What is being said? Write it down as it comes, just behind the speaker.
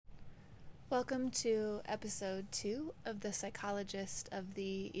Welcome to episode 2 of the Psychologist of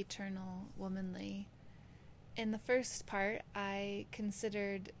the Eternal Womanly. In the first part, I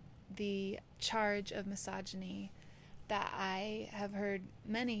considered the charge of misogyny that I have heard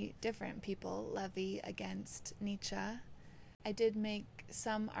many different people levy against Nietzsche. I did make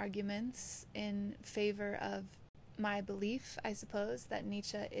some arguments in favor of my belief, I suppose, that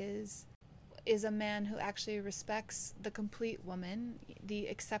Nietzsche is a man who actually respects the complete woman, the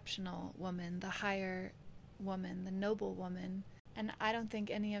exceptional woman, the higher woman, the noble woman. And I don't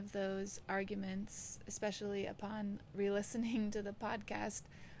think any of those arguments, especially upon re-listening to the podcast,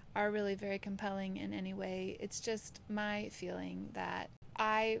 are really very compelling in any way. It's just my feeling that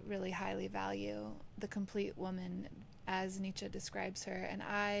I really highly value the complete woman as Nietzsche describes her, and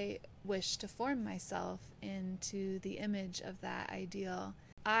I wish to form myself into the image of that ideal.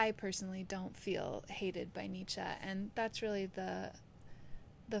 I personally don't feel hated by Nietzsche, and that's really the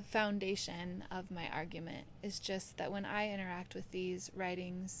foundation of my argument, is just that when I interact with these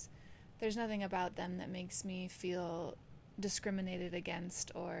writings, there's nothing about them that makes me feel discriminated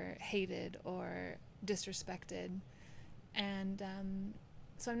against or hated or disrespected. And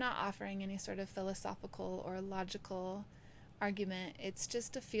so I'm not offering any sort of philosophical or logical argument. It's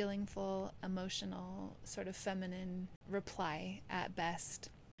just a feelingful, emotional, sort of feminine reply at best.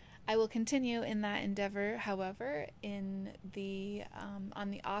 I will continue in that endeavor, however, in the on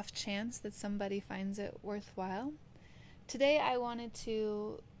the off chance that somebody finds it worthwhile. Today I wanted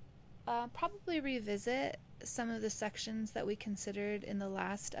to probably revisit some of the sections that we considered in the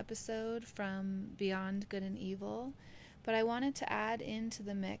last episode from Beyond Good and Evil, but I wanted to add into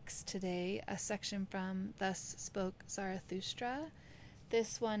the mix today a section from Thus Spoke Zarathustra.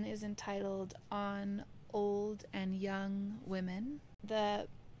 This one is entitled On Old and Young Women. The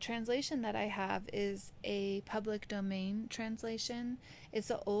translation that I have is a public domain translation. It's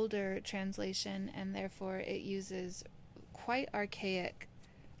an older translation, and therefore it uses quite archaic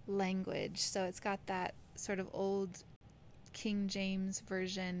language. So it's got that sort of old King James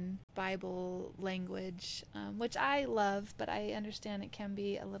Version Bible language, which I love, but I understand it can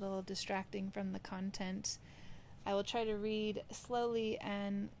be a little distracting from the content. I will try to read slowly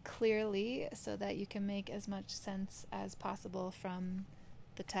and clearly so that you can make as much sense as possible from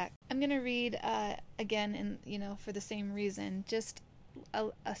the text. I'm going to read again, for the same reason, just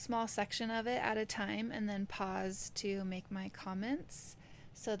a small section of it at a time, and then pause to make my comments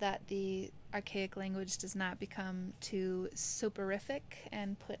so that the archaic language does not become too soporific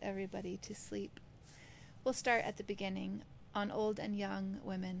and put everybody to sleep. We'll start at the beginning, On Old and Young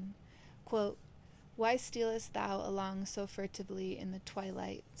Women. Quote, "Why stealest thou along so furtively in the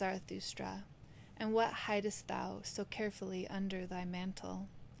twilight, Zarathustra? And what hidest thou so carefully under thy mantle?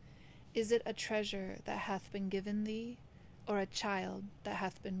 Is it a treasure that hath been given thee, or a child that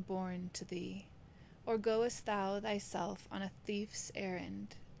hath been born to thee? Or goest thou thyself on a thief's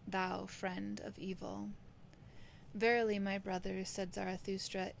errand, thou friend of evil?" "Verily, my brother," said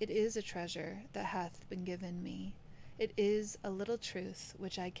Zarathustra, "it is a treasure that hath been given me. It is a little truth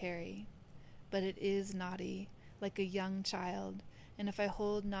which I carry. But it is naughty, like a young child, and if I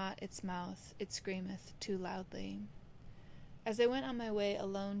hold not its mouth, it screameth too loudly. As I went on my way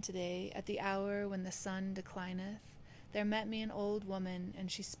alone today, at the hour when the sun declineth, there met me an old woman,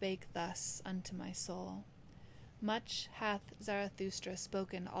 and she spake thus unto my soul. Much hath Zarathustra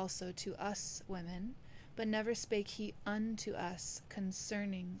spoken also to us women, but never spake he unto us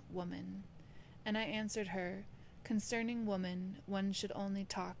concerning woman. And I answered her, Concerning woman, one should only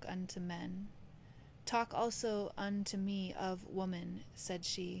talk unto men. Talk also unto me of woman, said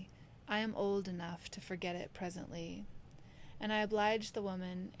she. I am old enough to forget it presently. And I obliged the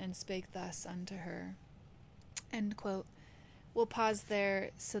woman, and spake thus unto her." End quote. We'll pause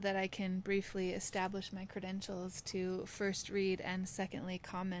there so that I can briefly establish my credentials to first read and secondly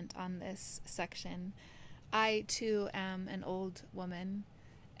comment on this section. I, too, am an old woman.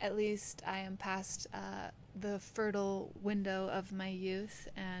 At least I am past the fertile window of my youth,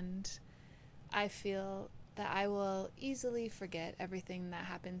 and I feel that I will easily forget everything that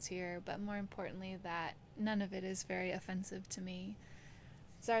happens here, but more importantly that none of it is very offensive to me.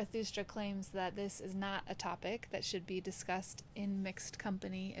 Zarathustra claims that this is not a topic that should be discussed in mixed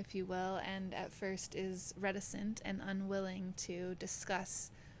company, if you will, and at first is reticent and unwilling to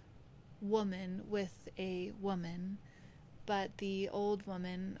discuss woman with a woman. But the old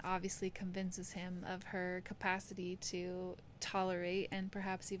woman obviously convinces him of her capacity to tolerate and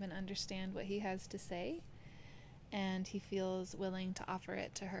perhaps even understand what he has to say, and he feels willing to offer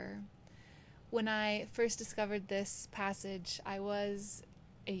it to her. When I first discovered this passage, I was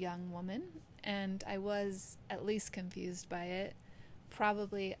a young woman, and I was at least confused by it,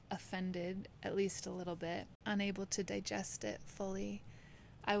 probably offended, at least a little bit, unable to digest it fully.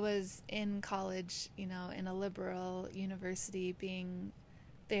 I was in college, in a liberal university, being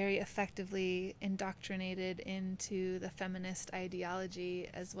very effectively indoctrinated into the feminist ideology,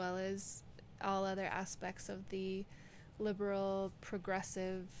 as well as all other aspects of the liberal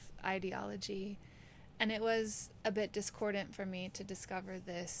progressive ideology. And it was a bit discordant for me to discover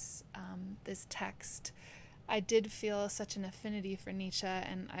this text. I did feel such an affinity for Nietzsche,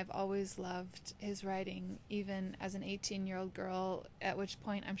 and I've always loved his writing, even as an 18-year-old girl, at which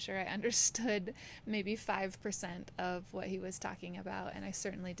point I'm sure I understood maybe 5% of what he was talking about, and I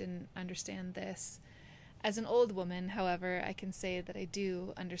certainly didn't understand this. As an old woman, however, I can say that I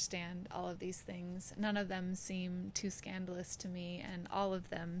do understand all of these things. None of them seem too scandalous to me, and all of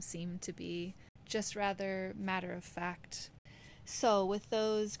them seem to be just rather matter of fact. So, with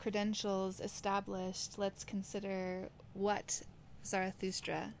those credentials established, let's consider what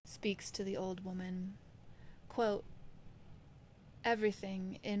Zarathustra speaks to the old woman. Quote,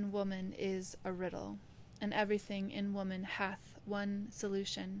 "Everything in woman is a riddle, and everything in woman hath one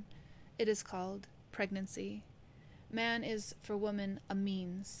solution. It is called pregnancy. Man is for woman a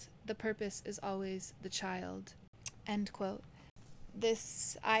means. The purpose is always the child." End quote.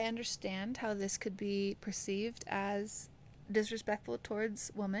 I understand how this could be perceived as disrespectful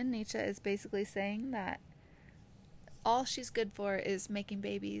towards woman. Nietzsche is basically saying that all she's good for is making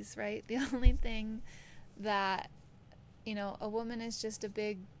babies, right? The only thing that, a woman is just a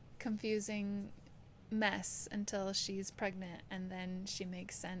big, confusing mess until she's pregnant, and then she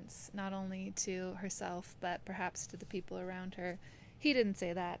makes sense, not only to herself, but perhaps to the people around her. He didn't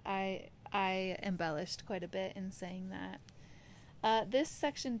say that. I embellished quite a bit in saying that. This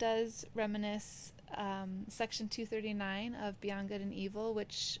section does reminisce section 239 of Beyond Good and Evil,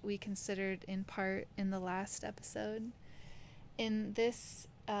 which we considered in part in the last episode. In this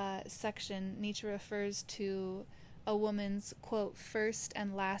section, Nietzsche refers to a woman's, quote, first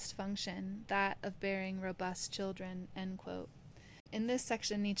and last function, that of bearing robust children, end quote. In this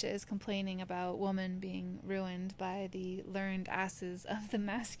section, Nietzsche is complaining about woman being ruined by the learned asses of the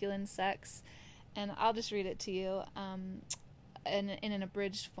masculine sex, and I'll just read it to you in an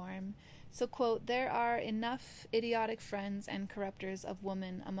abridged form. So, quote, "There are enough idiotic friends and corrupters of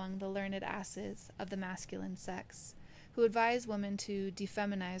woman among the learned asses of the masculine sex, who advise woman to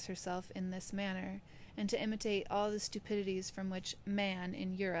defeminize herself in this manner, and to imitate all the stupidities from which man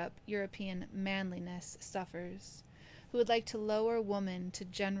in European manliness suffers, who would like to lower woman to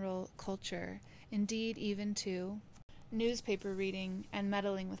general culture, indeed even to newspaper reading and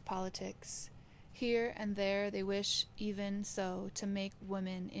meddling with politics. Here and there they wish even so to make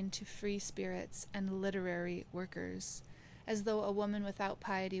women into free spirits and literary workers, as though a woman without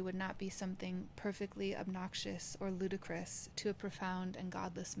piety would not be something perfectly obnoxious or ludicrous to a profound and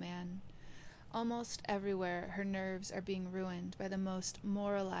godless man. Almost everywhere her nerves are being ruined by the most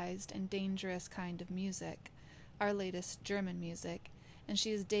moralized and dangerous kind of music, our latest German music, and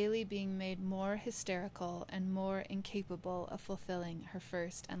she is daily being made more hysterical and more incapable of fulfilling her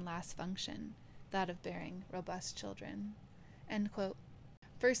first and last function, that of bearing robust children." End quote.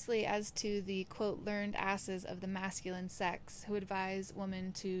 Firstly, as to the, quote, learned asses of the masculine sex, who advise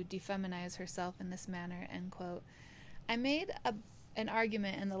woman to defeminize herself in this manner, end quote. I made an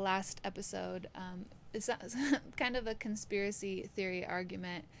argument in the last episode. It's kind of a conspiracy theory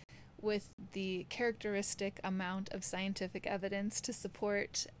argument with the characteristic amount of scientific evidence to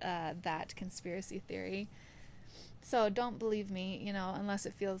support that conspiracy theory. So don't believe me, unless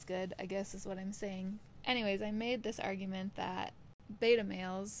it feels good, I guess is what I'm saying. Anyways, I made this argument that beta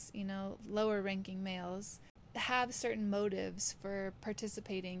males, lower ranking males, have certain motives for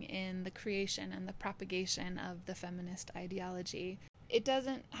participating in the creation and the propagation of the feminist ideology. It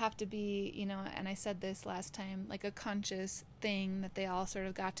doesn't have to be, and I said this last time, like a conscious thing that they all sort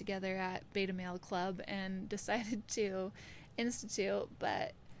of got together at Beta Male Club and decided to institute,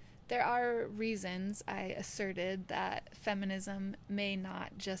 but there are reasons, I asserted, that feminism may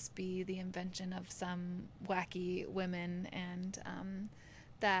not just be the invention of some wacky women, and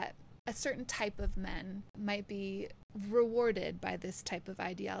that a certain type of men might be rewarded by this type of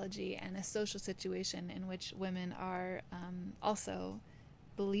ideology, and a social situation in which women are also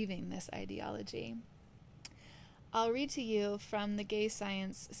believing this ideology. I'll read to you from the Gay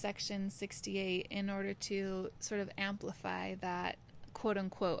Science section 68 in order to sort of amplify that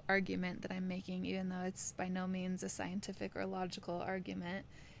quote-unquote argument that I'm making, even though it's by no means a scientific or logical argument.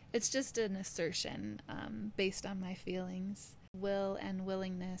 It's just an assertion based on my feelings, will, and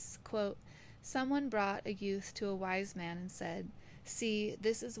willingness. Quote, "Someone brought a youth to a wise man and said, 'See,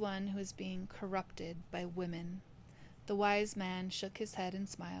 this is one who is being corrupted by women. The wise man shook his head and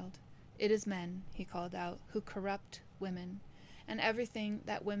smiled. It is men, he called out, who corrupt women, and everything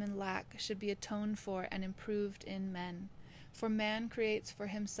that women lack should be atoned for and improved in men. For man creates for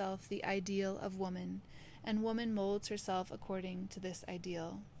himself the ideal of woman, and woman molds herself according to this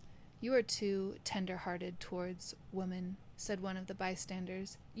ideal. You are too tender-hearted towards women, said one of the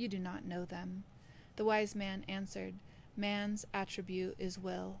bystanders. You do not know them. The wise man answered, man's attribute is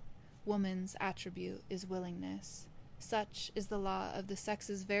will, woman's attribute is willingness. Such is the law of the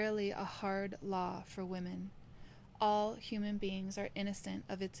sexes, verily a hard law for women. All human beings are innocent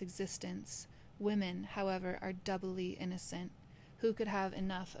of its existence. Women, however, are doubly innocent. Who could have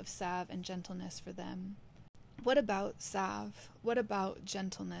enough of salve and gentleness for them? What about salve? What about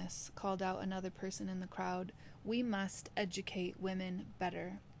gentleness? Called out another person in the crowd. We must educate women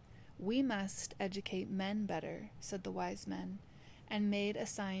better. We must educate men better, said the wise men, and made a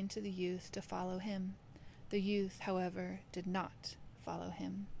sign to the youth to follow him. The youth, however, did not follow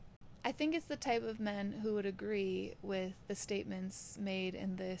him. I think it's the type of men who would agree with the statements made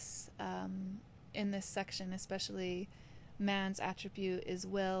in this section, especially man's attribute is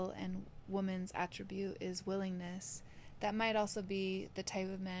will and woman's attribute is willingness. That might also be the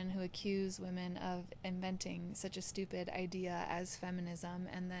type of men who accuse women of inventing such a stupid idea as feminism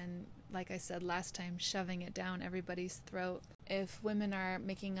and then, like I said last time, shoving it down everybody's throat. If women are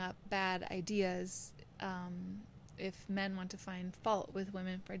making up bad ideas, if men want to find fault with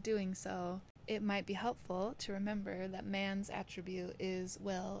women for doing so, it might be helpful to remember that man's attribute is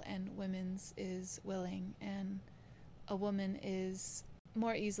will and women's is willing, and a woman is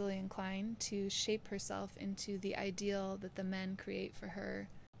more easily inclined to shape herself into the ideal that the men create for her.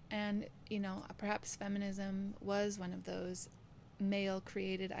 And, perhaps feminism was one of those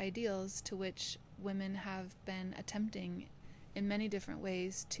male-created ideals to which women have been attempting in many different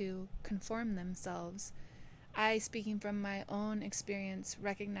ways to conform themselves. I, speaking from my own experience,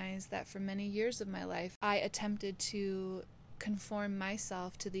 recognize that for many years of my life, I attempted to conform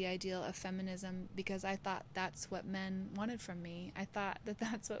myself to the ideal of feminism because I thought that's what men wanted from me. I thought that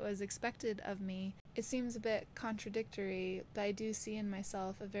that's what was expected of me. It seems a bit contradictory, but I do see in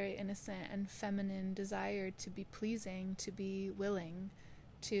myself a very innocent and feminine desire to be pleasing, to be willing,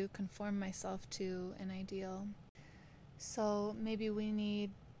 to conform myself to an ideal. So maybe we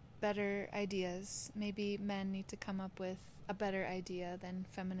need better ideas. Maybe men need to come up with a better idea than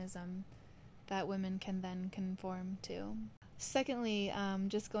feminism that women can then conform to. Secondly,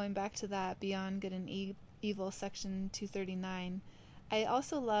 just going back to that Beyond Good and Evil, section 239, I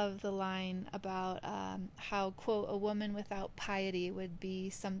also love the line about how, quote, a woman without piety would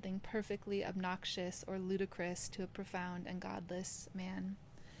be something perfectly obnoxious or ludicrous to a profound and godless man.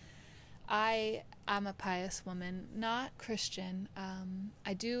 I am a pious woman, not Christian.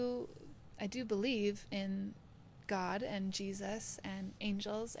 I do believe in God and Jesus and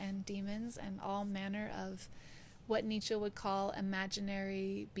angels and demons and all manner of what Nietzsche would call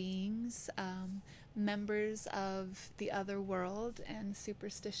imaginary beings, members of the other world and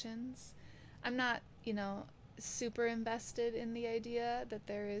superstitions. I'm not, super invested in the idea that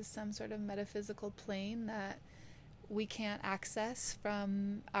there is some sort of metaphysical plane that we can't access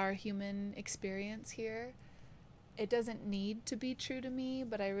from our human experience here. It doesn't need to be true to me,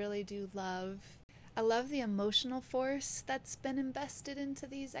 but I really do love the emotional force that's been invested into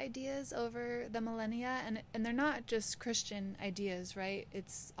these ideas over the millennia, and they're not just Christian ideas, right?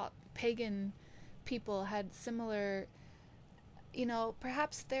 It's pagan people had similar,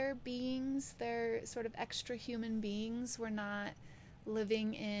 perhaps their beings, their sort of extra human beings were not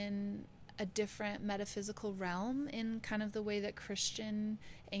living in a different metaphysical realm in kind of the way that Christian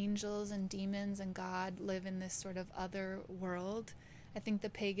angels and demons and God live in this sort of other world. I think the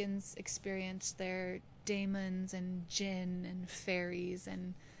pagans experienced their daemons and jinn and fairies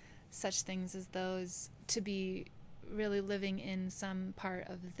and such things as those to be really living in some part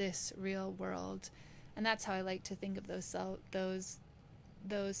of this real world. And that's how I like to think of those sort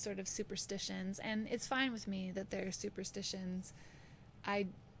of superstitions. And it's fine with me that they're superstitions.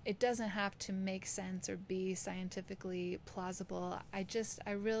 It doesn't have to make sense or be scientifically plausible.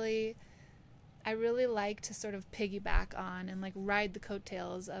 I really like to sort of piggyback on and like ride the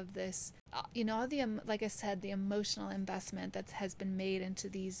coattails of this, like I said, the emotional investment that has been made into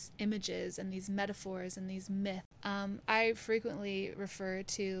these images and these metaphors and these myths. I frequently refer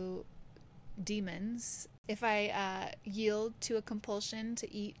to demons. If I yield to a compulsion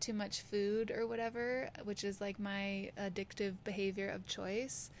to eat too much food or whatever, which is like my addictive behavior of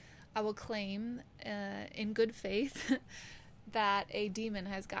choice, I will claim in good faith that a demon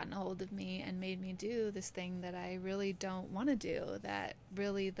has gotten a hold of me and made me do this thing that I really don't want to do, that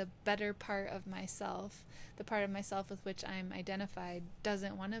really the better part of myself, the part of myself with which I'm identified,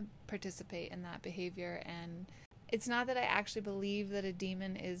 doesn't want to participate in that behavior. And it's not that I actually believe that a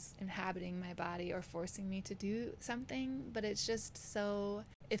demon is inhabiting my body or forcing me to do something, but it's just so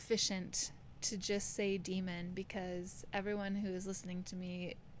efficient to just say demon, because everyone who is listening to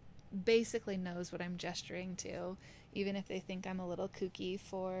me basically knows what I'm gesturing to, even if they think I'm a little kooky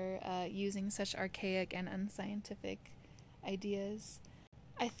for using such archaic and unscientific ideas.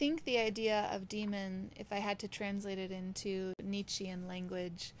 I think the idea of demon, if I had to translate it into Nietzschean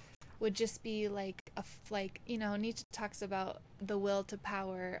language, would just be Nietzsche talks about the will to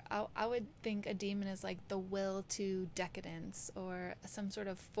power. I would think a demon is like the will to decadence, or some sort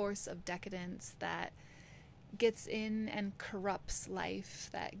of force of decadence that gets in and corrupts life,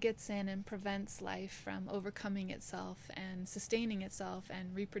 that gets in and prevents life from overcoming itself and sustaining itself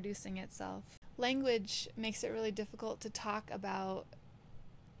and reproducing itself. Language makes it really difficult to talk about,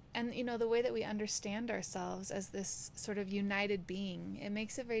 and the way that we understand ourselves as this sort of united being, it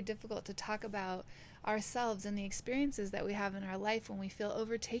makes it very difficult to talk about ourselves and the experiences that we have in our life when we feel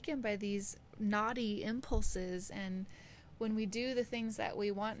overtaken by these naughty impulses, and when we do the things that we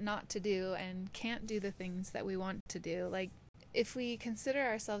want not to do and can't do the things that we want to do. Like, if we consider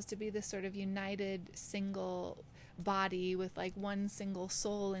ourselves to be this sort of united single body with like one single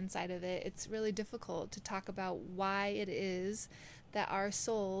soul inside of it, it's really difficult to talk about why it is that our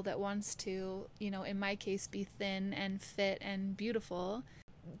soul that wants to, in my case, be thin and fit and beautiful,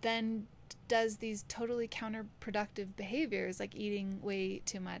 then does these totally counterproductive behaviors like eating way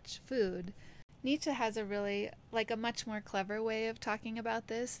too much food. Nietzsche has a much more clever way of talking about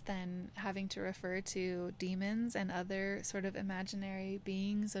this than having to refer to demons and other sort of imaginary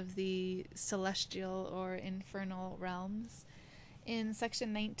beings of the celestial or infernal realms. In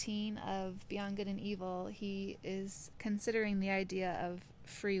section 19 of Beyond Good and Evil, he is considering the idea of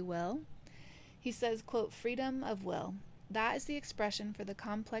free will. He says, quote, "Freedom of will. That is the expression for the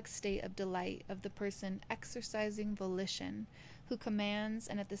complex state of delight of the person exercising volition, who commands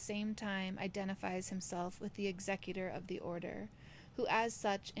and at the same time identifies himself with the executor of the order, who as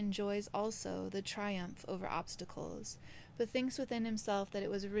such enjoys also the triumph over obstacles, but thinks within himself that it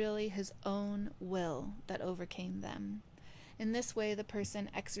was really his own will that overcame them. In this way, the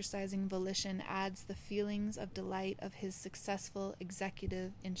person exercising volition adds the feelings of delight of his successful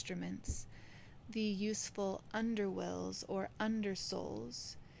executive instruments, the useful underwills or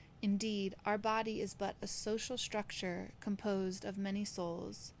undersouls. Indeed, our body is but a social structure composed of many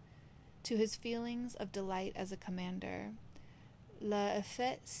souls. To his feelings of delight as a commander,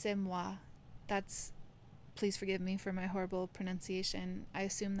 l'effet c'est moi." That's, please forgive me for my horrible pronunciation. I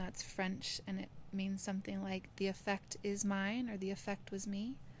assume that's French, and it means something like "the effect is mine" or "the effect was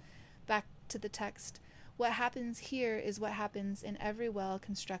me." Back to the text. What happens here is what happens in every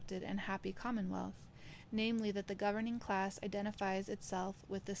well-constructed and happy commonwealth, namely that the governing class identifies itself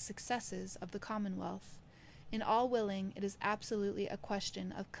with the successes of the commonwealth. In all willing, it is absolutely a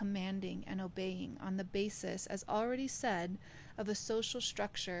question of commanding and obeying on the basis, as already said, of a social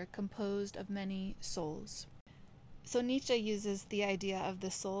structure composed of many souls. So Nietzsche uses the idea of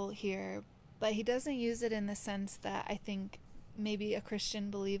the soul here, but he doesn't use it in the sense that I think maybe a Christian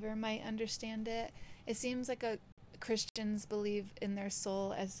believer might understand it. It seems like Christians believe in their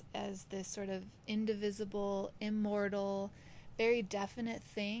soul as this sort of indivisible, immortal, very definite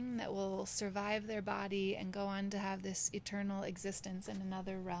thing that will survive their body and go on to have this eternal existence in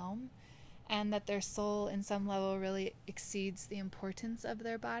another realm, and that their soul in some level really exceeds the importance of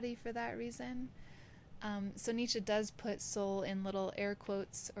their body for that reason. So Nietzsche does put soul in little air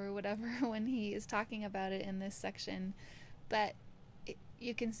quotes or whatever when he is talking about it in this section, but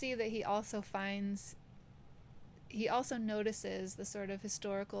you can see that he also notices the sort of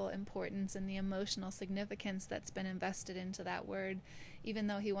historical importance and the emotional significance that's been invested into that word, even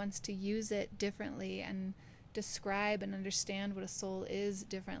though he wants to use it differently and describe and understand what a soul is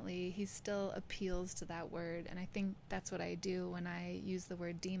differently. He still appeals to that word, and I think that's what I do when I use the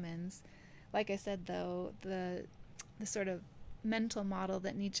word demons. Like I said, though, the sort of mental model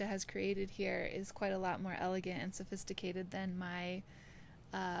that Nietzsche has created here is quite a lot more elegant and sophisticated than my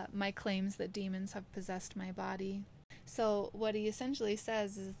claims that demons have possessed my body. So what he essentially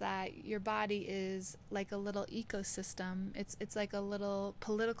says is that your body is like a little ecosystem. It's like a little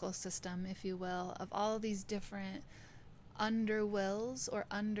political system, if you will, of all of these different underwills or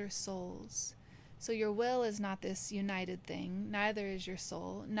undersouls. So your will is not this united thing, neither is your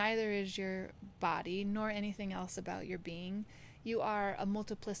soul, neither is your body, nor anything else about your being. You are a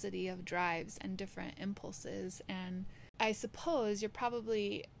multiplicity of drives and different impulses, and I suppose you're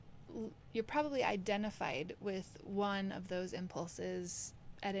probably identified with one of those impulses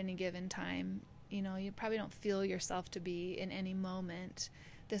at any given time. You probably don't feel yourself to be in any moment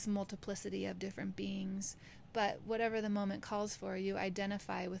this multiplicity of different beings, but whatever the moment calls for, you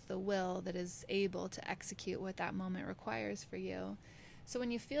identify with the will that is able to execute what that moment requires for you. So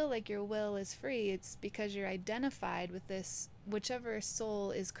when you feel like your will is free, it's because you're identified with this, whichever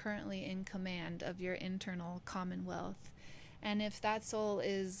soul is currently in command of your internal commonwealth. And if that soul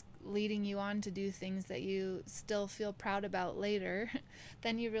is leading you on to do things that you still feel proud about later,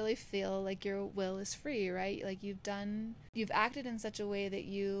 then you really feel like your will is free, right? Like you've acted in such a way that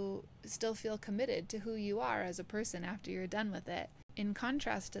you still feel committed to who you are as a person after you're done with it. In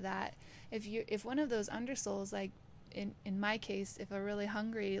contrast to that, if one of those undersouls, like in my case, if a really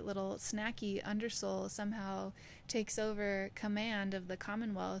hungry little snacky undersoul somehow takes over command of the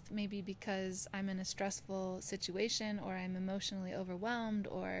Commonwealth, maybe because I'm in a stressful situation or I'm emotionally overwhelmed,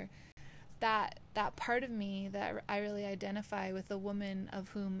 or that part of me that I really identify with the woman of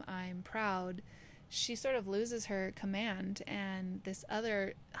whom I'm proud, she sort of loses her command, and this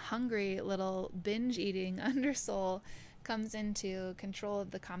other hungry little binge-eating undersoul comes into control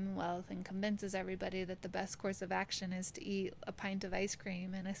of the Commonwealth and convinces everybody that the best course of action is to eat a pint of ice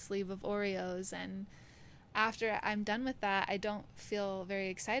cream and a sleeve of Oreos. And after I'm done with that, I don't feel very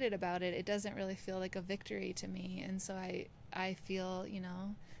excited about it. It doesn't really feel like a victory to me. And so I feel,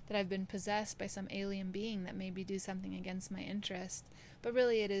 that I've been possessed by some alien being that maybe do something against my interest. But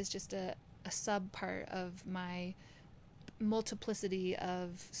really it is just a sub part of my multiplicity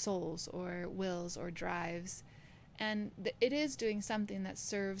of souls or wills or drives. And it is doing something that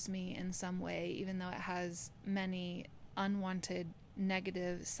serves me in some way, even though it has many unwanted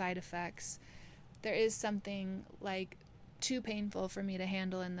negative side effects. There is something like too painful for me to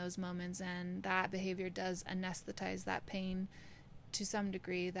handle in those moments, and that behavior does anesthetize that pain to some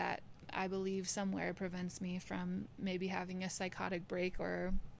degree that I believe somewhere prevents me from maybe having a psychotic break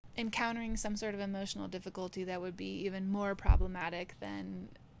or encountering some sort of emotional difficulty that would be even more problematic than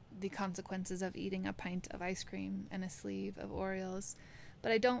the consequences of eating a pint of ice cream and a sleeve of Oreos.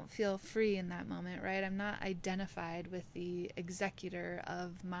 But I don't feel free in that moment, right? I'm not identified with the executor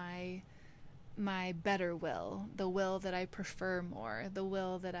of my better will, the will that I prefer more, the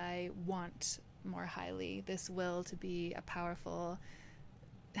will that I want more highly, this will to be a powerful,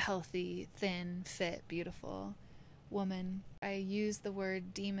 healthy, thin, fit, beautiful woman. I use the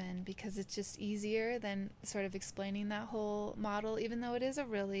word demon because it's just easier than sort of explaining that whole model, even though it is a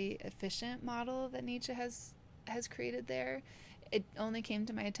really efficient model that Nietzsche has created there. It only came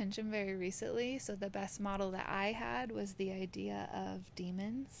to my attention very recently, so the best model that I had was the idea of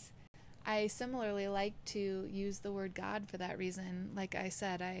demons. I similarly like to use the word God for that reason. Like I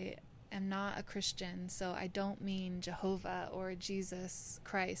said, I am not a Christian, so I don't mean Jehovah or Jesus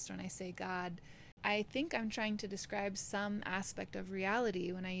Christ when I say God. I think I'm trying to describe some aspect of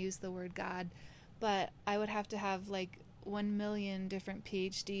reality when I use the word God, but I would have to have like 1 million different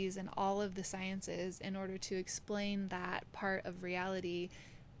PhDs in all of the sciences in order to explain that part of reality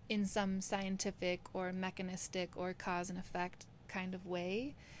in some scientific or mechanistic or cause and effect kind of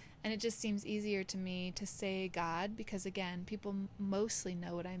way. And it just seems easier to me to say God because, again, people mostly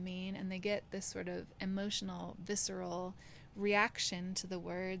know what I mean, and they get this sort of emotional, visceral reaction to the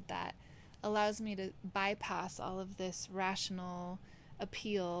word that allows me to bypass all of this rational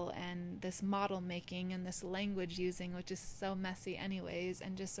appeal and this model making and this language using, which is so messy anyways,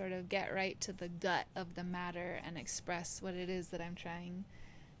 and just sort of get right to the gut of the matter and express what it is that I'm trying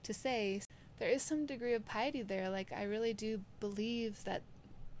to say. There is some degree of piety there. Like, I really do believe that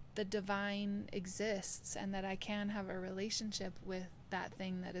the divine exists and that I can have a relationship with that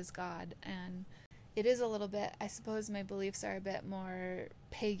thing that is God. And it is a little bit, I suppose my beliefs are a bit more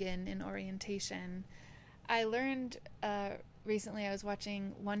pagan in orientation. I learned recently, I was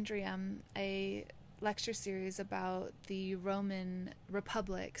watching Wondrium, a lecture series about the Roman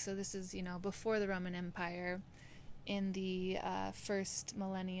Republic. So this is, before the Roman Empire in the first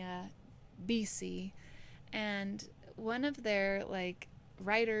millennia BC. And one of their,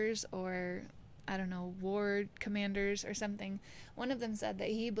 writers or, war commanders or something, one of them said that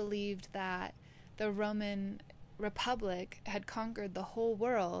he believed that the Roman Republic had conquered the whole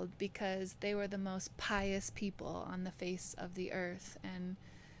world because they were the most pious people on the face of the earth. And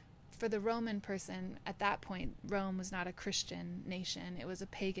for the Roman person, at that point, Rome was not a Christian nation, it was a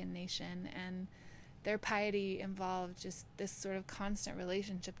pagan nation, and their piety involved just this sort of constant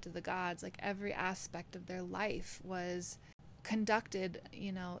relationship to the gods. Like, every aspect of their life was conducted,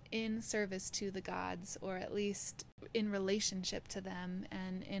 in service to the gods, or at least in relationship to them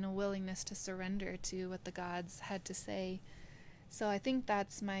and in a willingness to surrender to what the gods had to say. So I think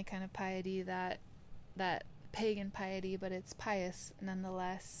that's my kind of piety, that pagan piety, but it's pious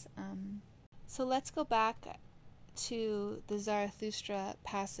nonetheless. So let's go back to the Zarathustra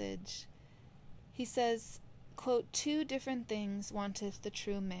passage. He says, quote, "Two different things wanteth the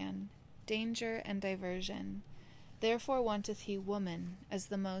true man, danger and diversion. Therefore wanteth he woman as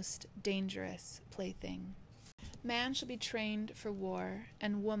the most dangerous plaything. Man shall be trained for war,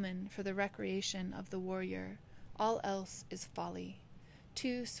 and woman for the recreation of the warrior. All else is folly.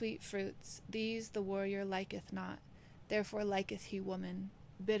 Two sweet fruits, these the warrior liketh not, therefore liketh he woman.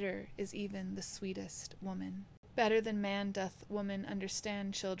 Bitter is even the sweetest woman. Better than man doth woman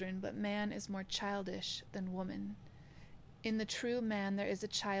understand children, but man is more childish than woman. In the true man there is a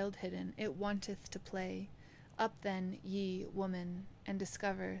child hidden, it wanteth to play. Up then, ye woman, and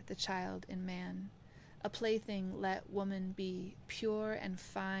discover the child in man. A plaything let woman be, pure and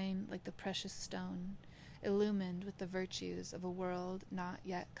fine like the precious stone, illumined with the virtues of a world not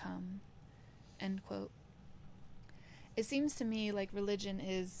yet come." End quote. It seems to me like religion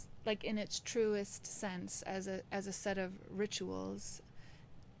is, like in its truest sense, as a set of rituals,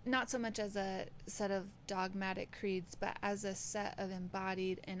 not so much as a set of dogmatic creeds, but as a set of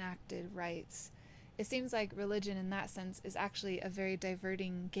embodied, enacted rites. It seems like religion in that sense is actually a very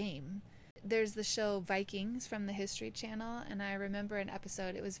diverting game. There's the show Vikings from the History Channel, and I remember an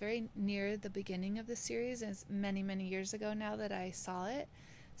episode, it was very near the beginning of the series, and it's many, many years ago now that I saw it,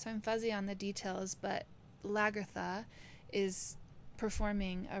 so I'm fuzzy on the details, but Lagertha is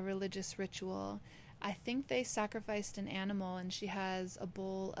performing a religious ritual. I think they sacrificed an animal, and she has a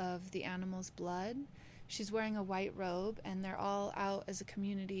bowl of the animal's blood. She's wearing a white robe, and they're all out as a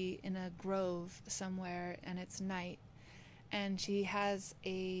community in a grove somewhere, and it's night. And she has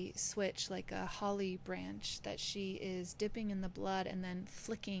a switch, like a holly branch, that she is dipping in the blood and then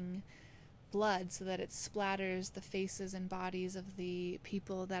flicking blood so that it splatters the faces and bodies of the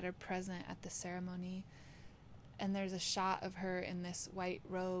people that are present at the ceremony. And there's a shot of her in this white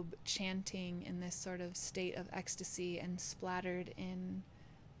robe chanting in this sort of state of ecstasy and splattered in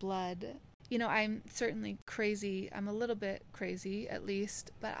blood. I'm certainly crazy. I'm a little bit crazy, at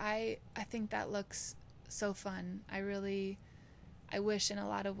least, but I think that looks so fun. I wish in a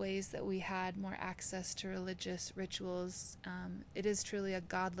lot of ways that we had more access to religious rituals. It is truly a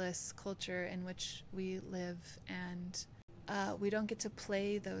godless culture in which we live, and we don't get to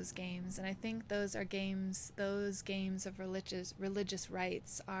play those games. And I think those games of religious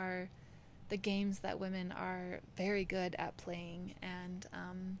rites are the games that women are very good at playing, and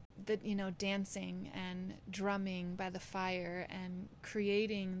dancing and drumming by the fire and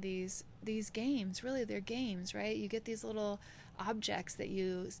creating these games. Really, they're games, right? You get these little objects that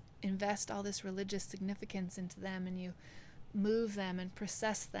you invest all this religious significance into them, and you move them and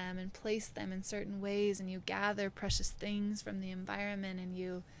process them and place them in certain ways, and you gather precious things from the environment, and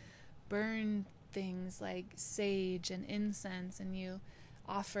you burn things like sage and incense, and you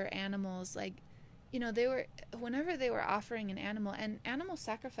offer animals. Whenever they were offering an animal, and animal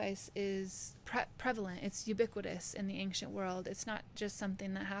sacrifice is prevalent, it's ubiquitous in the ancient world. It's not just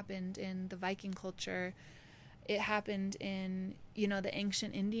something that happened in the Viking culture. It happened in, the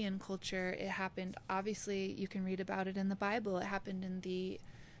ancient Indian culture. It happened, obviously, you can read about it in the Bible. It happened in the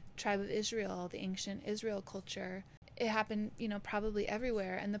tribe of Israel, the ancient Israel culture. It happened, probably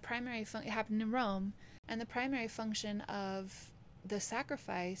everywhere. And it happened in Rome. And the primary function of the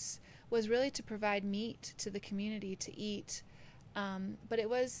sacrifice was really to provide meat to the community to eat. But it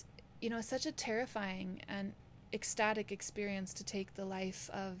was, such a terrifying and ecstatic experience to take the life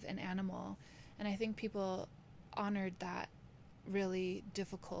of an animal. And I think people honored that really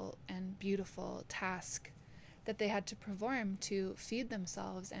difficult and beautiful task that they had to perform to feed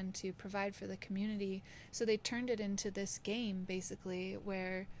themselves and to provide for the community. So they turned it into this game, basically,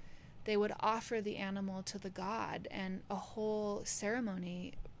 where they would offer the animal to the god, and a whole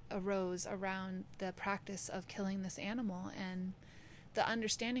ceremony arose around the practice of killing this animal. And the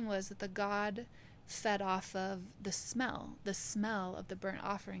understanding was that the god fed off of the smell. The smell of the burnt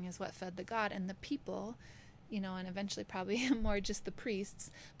offering is what fed the god, and the people, and eventually probably more just the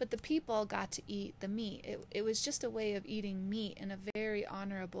priests, but the people got to eat the meat. It was just a way of eating meat in a very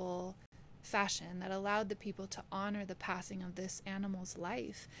honorable fashion that allowed the people to honor the passing of this animal's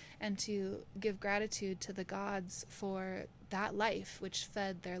life and to give gratitude to the gods for that life which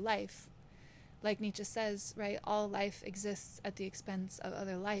fed their life. Like Nietzsche says, right, all life exists at the expense of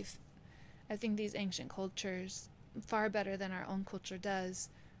other life. I think these ancient cultures, far better than our own culture does,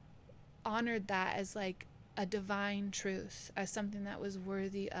 honored that as like a divine truth, as something that was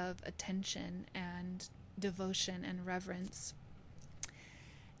worthy of attention and devotion and reverence.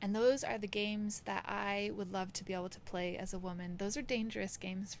 And those are the games that I would love to be able to play as a woman. Those are dangerous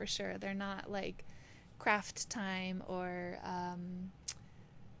games for sure. They're not like craft time or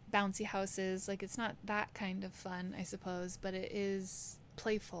bouncy houses. Like, it's not that kind of fun, I suppose, but it is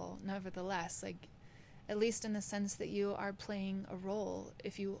playful nevertheless. Like, at least in the sense that you are playing a role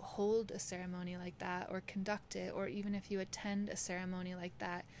if you hold a ceremony like that or conduct it, or even if you attend a ceremony like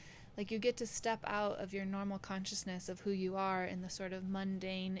that. Like, you get to step out of your normal consciousness of who you are in the sort of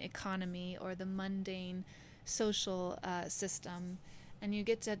mundane economy or the mundane social system, and you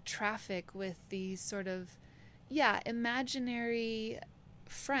get to traffic with these sort of, imaginary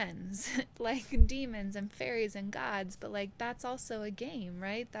friends, like demons and fairies and gods, but like, that's also a game,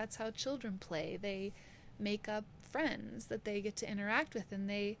 right? That's how children play. They make up friends that they get to interact with, and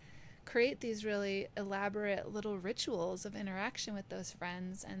they create these really elaborate little rituals of interaction with those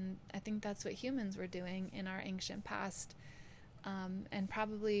friends. And I think that's what humans were doing in our ancient past, and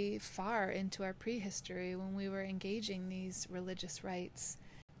probably far into our prehistory when we were engaging these religious rites.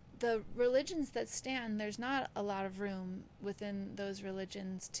 The religions that stand, there's not a lot of room within those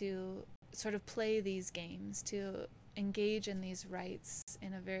religions to sort of play these games, to engage in these rites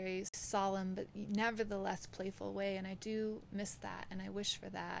in a very solemn but nevertheless playful way. And I do miss that, and I wish for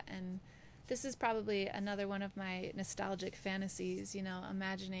that. And this is probably another one of my nostalgic fantasies,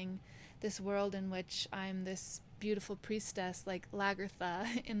 imagining this world in which I'm this beautiful priestess like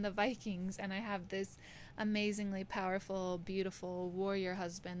Lagertha in the Vikings, and I have this amazingly powerful, beautiful warrior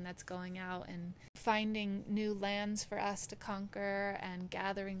husband that's going out and finding new lands for us to conquer and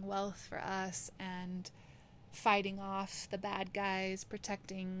gathering wealth for us and fighting off the bad guys,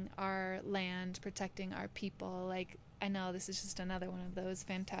 protecting our land, protecting our people. Like, I know this is just another one of those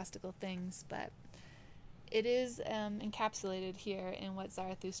fantastical things, but it is encapsulated here in what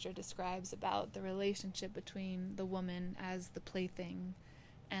Zarathustra describes about the relationship between the woman as the plaything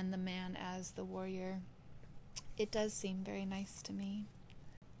and the man as the warrior. It does seem very nice to me.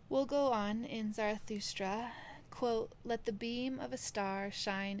 We'll go on in Zarathustra. Quote, "Let the beam of a star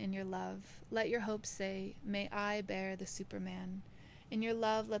shine in your love. Let your hope say, may I bear the Superman. In your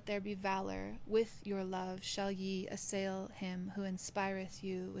love let there be valor. With your love shall ye assail him who inspireth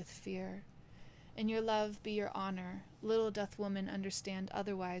you with fear. In your love be your honor. Little doth woman understand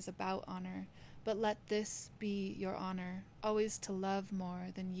otherwise about honor. But let this be your honor, always to love more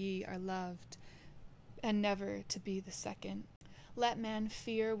than ye are loved, and never to be the second. Let man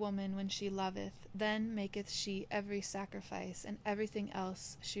fear woman when she loveth, then maketh she every sacrifice, and everything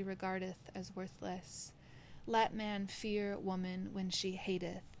else she regardeth as worthless. Let man fear woman when she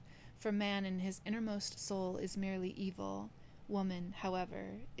hateth, for man in his innermost soul is merely evil. Woman,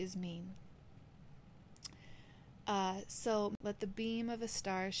 however, is mean." So let the beam of a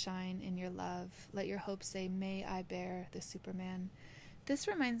star shine in your love. Let your hope say, may I bear the Superman. This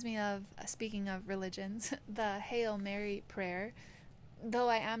reminds me of, speaking of religions, the Hail Mary prayer. Though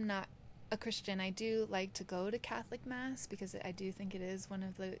I am not a Christian, I do like to go to Catholic Mass because I do think it is one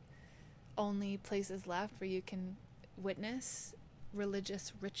of the only places left where you can witness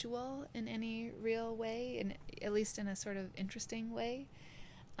religious ritual in any real way, and at least in a sort of interesting way.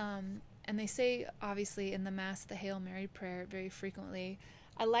 And they say, obviously, in the Mass, the Hail Mary prayer very frequently.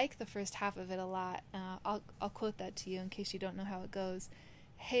 I like the first half of it a lot. I'll quote that to you in case you don't know how it goes.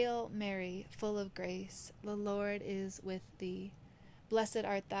 "Hail Mary, full of grace, the Lord is with thee. Blessed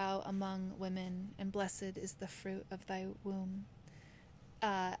art thou among women, and blessed is the fruit of thy womb."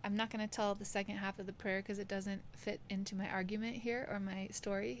 I'm not going to tell the second half of the prayer because it doesn't fit into my argument here or my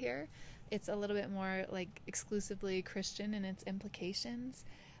story here. It's a little bit more like exclusively Christian in its implications.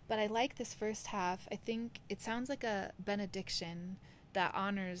 But I like this first half. I think it sounds like a benediction that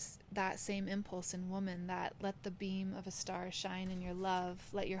honors that same impulse in woman, that let the beam of a star shine in your love.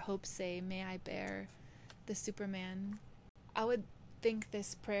 Let your hope say, may I bear the Superman. I would think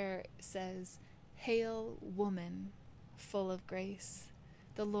this prayer says, "Hail woman, full of grace.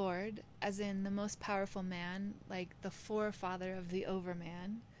 The Lord," as in the most powerful man, like the forefather of the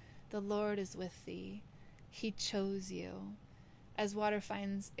overman, "the Lord is with thee. He chose you. As water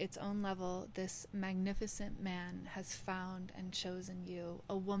finds its own level, this magnificent man has found and chosen you,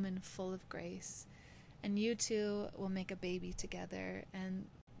 a woman full of grace. And you two will make a baby together, and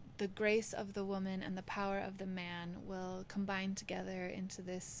the grace of the woman and the power of the man will combine together into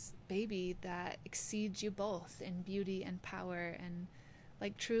this baby that exceeds you both in beauty and power, and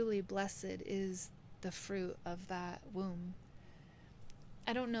like truly blessed is the fruit of that womb."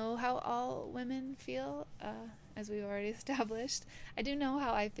 I don't know how all women feel as we've already established. I do know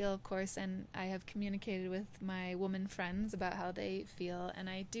how I feel, of course, and I have communicated with my woman friends about how they feel, and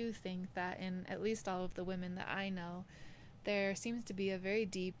I do think that in at least all of the women that I know, there seems to be a very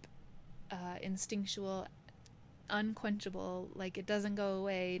deep, instinctual, unquenchable, like it doesn't go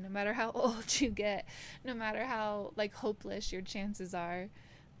away no matter how old you get, no matter how like hopeless your chances are.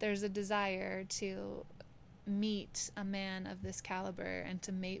 There's a desire to meet a man of this caliber and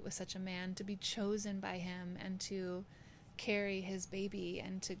to mate with such a man, to be chosen by him and to carry his baby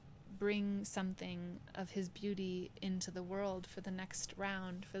and to bring something of his beauty into the world for the next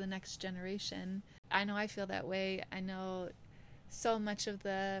round, for the next generation. I know I feel that way. I know so much of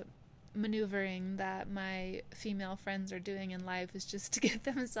the maneuvering that my female friends are doing in life is just to get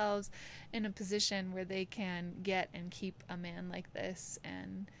themselves in a position where they can get and keep a man like this.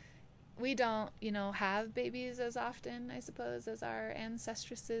 And we don't, have babies as often, I suppose, as our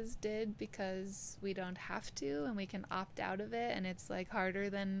ancestresses did, because we don't have to and we can opt out of it, and it's like harder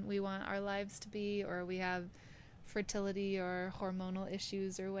than we want our lives to be, or we have fertility or hormonal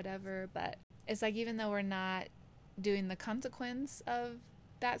issues or whatever. But it's like, even though we're not doing the consequence of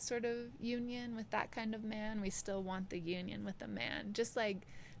that sort of union with that kind of man, we still want the union with a man. Just like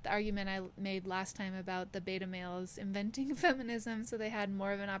the argument I made last time about the beta males inventing feminism so they had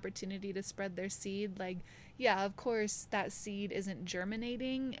more of an opportunity to spread their seed. Like, yeah, of course that seed isn't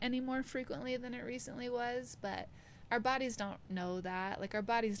germinating any more frequently than it recently was, but our bodies don't know that. Like, our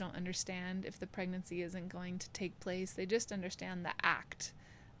bodies don't understand if the pregnancy isn't going to take place. They just understand the act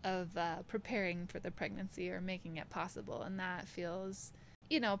of preparing for the pregnancy or making it possible, and that feels,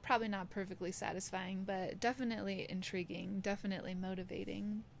 probably not perfectly satisfying, but definitely intriguing, definitely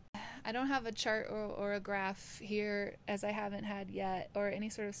motivating. I don't have a chart or a graph here, as I haven't had yet, or any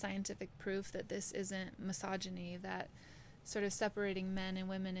sort of scientific proof that this isn't misogyny, that sort of separating men and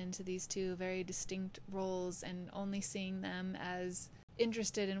women into these two very distinct roles and only seeing them as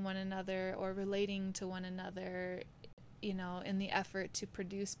interested in one another or relating to one another, in the effort to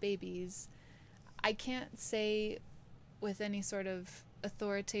produce babies. I can't say with any sort of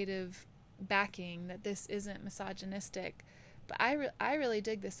authoritative backing that this isn't misogynistic, but I really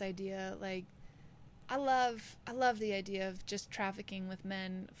dig this idea. Like, I love the idea of just trafficking with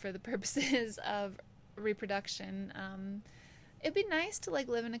men for the purposes of reproduction. It'd be nice to like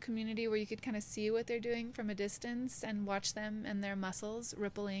live in a community where you could kind of see what they're doing from a distance and watch them and their muscles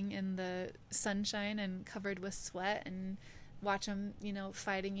rippling in the sunshine and covered with sweat, and watch them,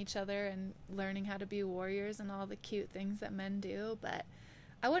 fighting each other and learning how to be warriors and all the cute things that men do. But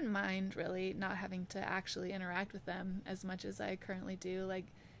I wouldn't mind really not having to actually interact with them as much as I currently do. Like,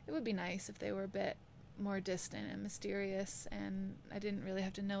 it would be nice if they were a bit more distant and mysterious and I didn't really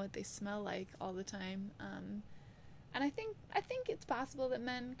have to know what they smell like all the time. And I think it's possible that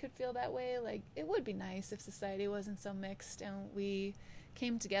men could feel that way. Like, it would be nice if society wasn't so mixed and we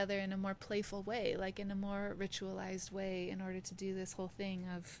came together in a more playful way, like in a more ritualized way, in order to do this whole thing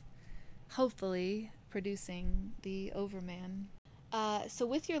of hopefully producing the overman. So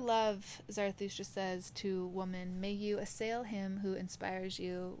with your love, Zarathustra says to woman, may you assail him who inspires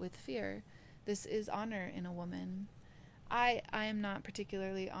you with fear. This is honor in a woman. I am not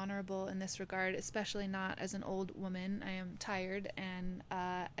particularly honorable in this regard, especially not as an old woman. I am tired, and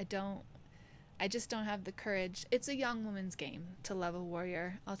I just don't have the courage. It's a young woman's game to love a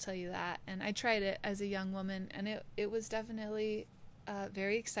warrior, I'll tell you that. And I tried it as a young woman, and it was definitely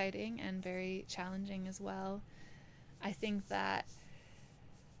very exciting and very challenging as well. I think that,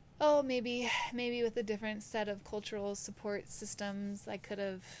 maybe with a different set of cultural support systems, I could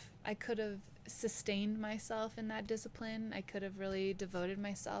have sustained myself in that discipline. I could have really devoted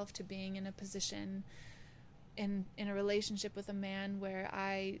myself to being in a position in a relationship with a man where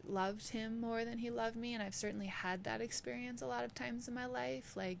I loved him more than he loved me, and I've certainly had that experience a lot of times in my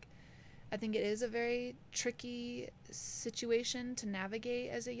life. Like, I think it is a very tricky situation to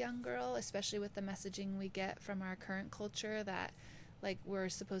navigate as a young girl, especially with the messaging we get from our current culture that, like, we're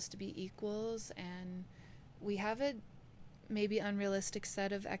supposed to be equals, and we have a maybe unrealistic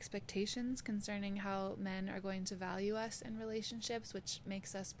set of expectations concerning how men are going to value us in relationships, which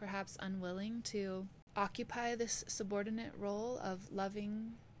makes us perhaps unwilling to occupy this subordinate role of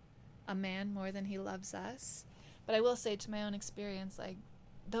loving a man more than he loves us. But I will say, to my own experience, like,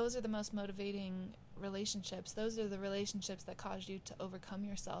 those are the most motivating relationships. Those are the relationships that cause you to overcome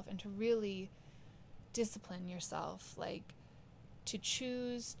yourself and to really discipline yourself, like to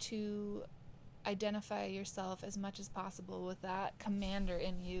choose to identify yourself as much as possible with that commander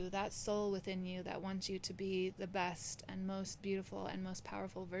in you, that soul within you that wants you to be the best and most beautiful and most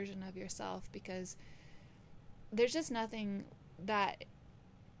powerful version of yourself, because there's just nothing that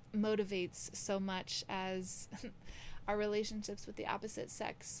motivates so much as our relationships with the opposite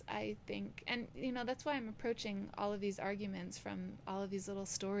sex, I think. And, that's why I'm approaching all of these arguments from all of these little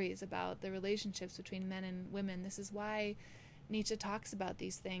stories about the relationships between men and women. This is why Nietzsche talks about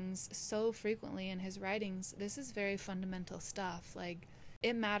these things so frequently in his writings. This is very fundamental stuff. Like,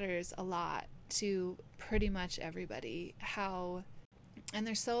 it matters a lot to pretty much everybody and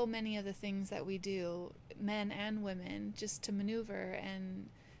there's so many of the things that we do, men and women, just to maneuver and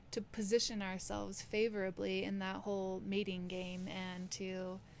to position ourselves favorably in that whole mating game and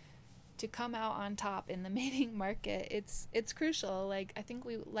to come out on top in the mating market. It's crucial. Like, I think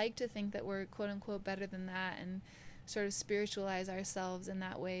we like to think that we're quote unquote better than that and sort of spiritualize ourselves in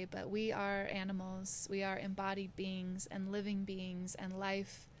that way, but we are animals. We are embodied beings and living beings, and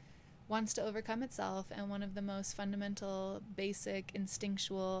life wants to overcome itself, and one of the most fundamental, basic,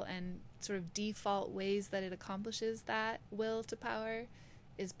 instinctual, and sort of default ways that it accomplishes that will to power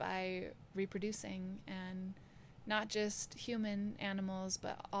is by reproducing. And not just human animals,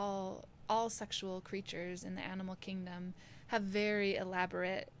 but all sexual creatures in the animal kingdom have very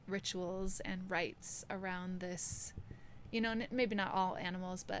elaborate rituals and rites around this. Maybe not all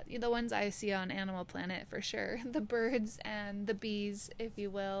animals, but the ones I see on Animal Planet for sure. The birds and the bees, if you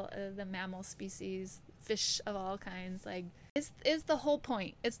will, the mammal species, fish of all kinds. Like, is the whole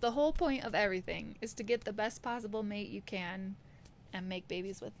point. It's the whole point of everything, is to get the best possible mate you can and make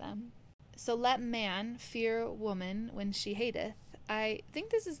babies with them. So let man fear woman when she hateth. I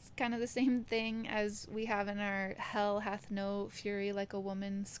think this is kind of the same thing as we have in our hell hath no fury like a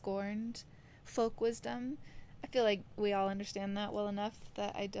woman scorned folk wisdom. I feel like we all understand that well enough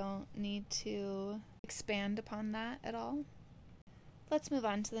that I don't need to expand upon that at all. Let's move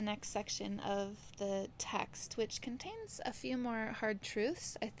on to the next section of the text, which contains a few more hard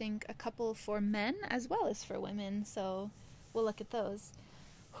truths. I think a couple for men as well as for women, so we'll look at those.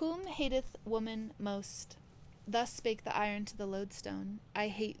 Whom hateth woman most? Thus spake the iron to the lodestone, I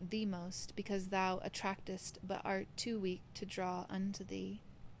hate thee most, because thou attractest, but art too weak to draw unto thee.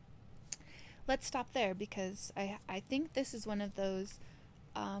 Let's stop there, because I think this is one of those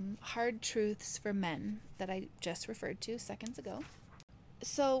hard truths for men that I just referred to seconds ago.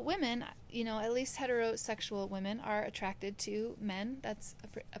 So women, at least heterosexual women, are attracted to men. That's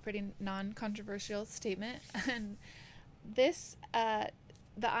a pretty non-controversial statement. And this,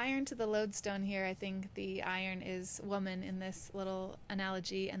 the iron to the lodestone here, I think the iron is woman in this little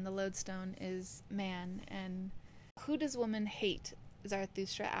analogy, and the lodestone is man. And who does woman hate?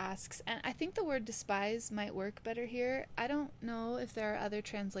 Zarathustra asks, and I think the word despise might work better here. I don't know if there are other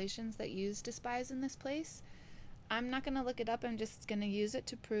translations that use despise in this place. I'm not going to look it up, I'm just going to use it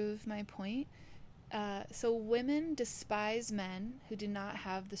to prove my point. So women despise men who do not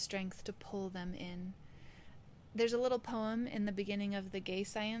have the strength to pull them in. There's a little poem in the beginning of The Gay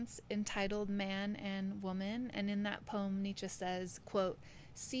Science entitled Man and Woman, and in that poem Nietzsche says, quote,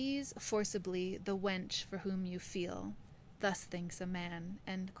 "Seize forcibly the wench for whom you feel. Thus thinks a man,"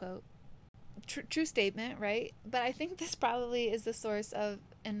 end quote. True statement, right? But I think this probably is the source of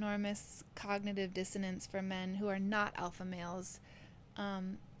enormous cognitive dissonance for men who are not alpha males.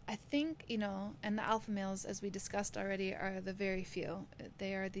 I think, and the alpha males, as we discussed already, are the very few.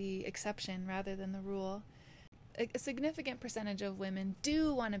 They are the exception rather than the rule. A significant percentage of women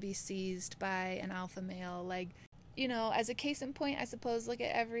do want to be seized by an alpha male. Like, as a case in point, I suppose, look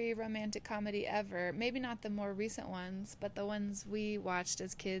at every romantic comedy ever. Maybe not the more recent ones, but the ones we watched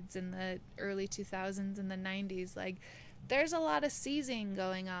as kids in the early 2000s and the 90s. Like, there's a lot of seizing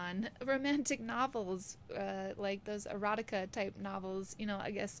going on. Romantic novels, like those erotica type novels,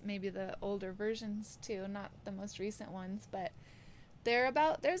 I guess maybe the older versions too, not the most recent ones, but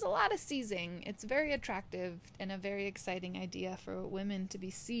there's a lot of seizing. It's very attractive and a very exciting idea for women to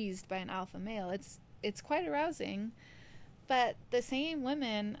be seized by an alpha male. It's quite arousing, but the same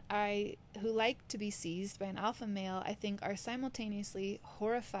women who like to be seized by an alpha male, I think, are simultaneously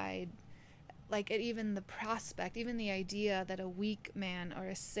horrified, like at even the prospect, even the idea that a weak man or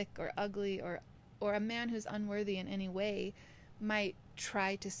a sick or ugly or a man who's unworthy in any way might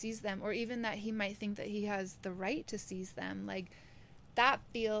try to seize them, or even that he might think that he has the right to seize them. Like, that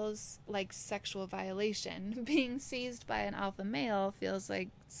feels like sexual violation. Being seized by an alpha male feels like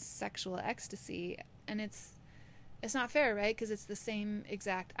sexual ecstasy, and it's not fair, right? Because it's the same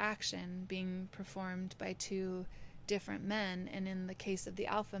exact action being performed by two different men, and in the case of the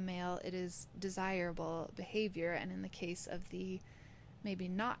alpha male, it is desirable behavior, and in the case of the maybe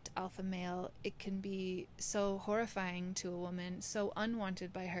not alpha male, it can be so horrifying to a woman, so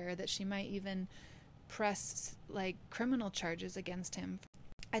unwanted by her, that she might even press like criminal charges against him.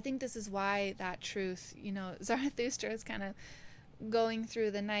 I think this is why that truth, Zarathustra is kind of going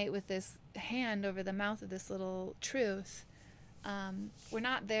through the night with this hand over the mouth of this little truth. We're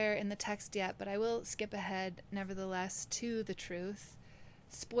not there in the text yet, but I will skip ahead, nevertheless, to the truth.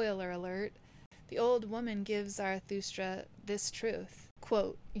 Spoiler alert. The old woman gives Zarathustra this truth.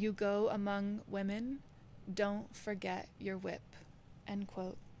 Quote, "You go among women, don't forget your whip." End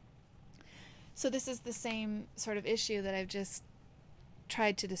quote. So this is the same sort of issue that I've just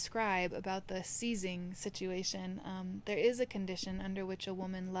tried to describe about the seizing situation. There is a condition under which a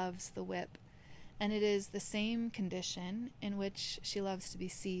woman loves the whip, and it is the same condition in which she loves to be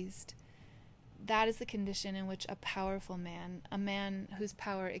seized. That is the condition in which a powerful man, a man whose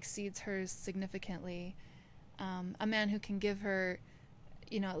power exceeds hers significantly, a man who can give her,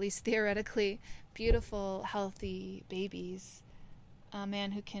 at least theoretically, beautiful, healthy babies, a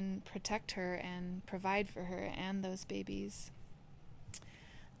man who can protect her and provide for her and those babies.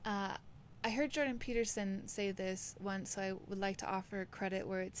 I heard Jordan Peterson say this once, so I would like to offer credit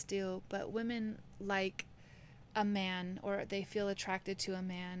where it's due, but women like a man, or they feel attracted to a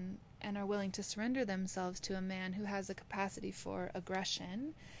man and are willing to surrender themselves to a man who has a capacity for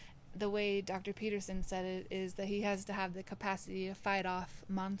aggression. The way Dr. Peterson said it is that he has to have the capacity to fight off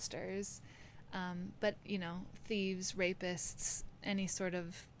monsters, but, thieves, rapists, any sort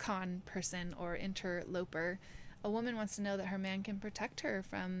of con person or interloper. A woman wants to know that her man can protect her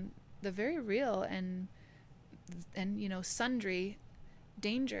from the very real and sundry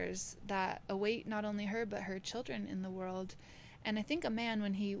dangers that await not only her but her children in the world. And I think a man,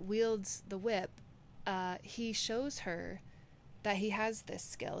 when he wields the whip, he shows her that he has this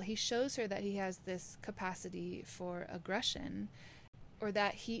skill. He shows her that he has this capacity for aggression, or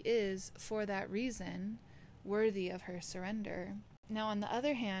that he is, for that reason, worthy of her surrender. Now, on the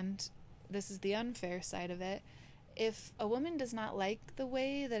other hand, this is the unfair side of it. If a woman does not like the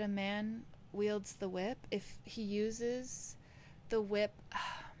way that a man wields the whip, if he uses the whip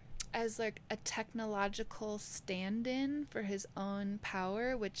as like a technological stand-in for his own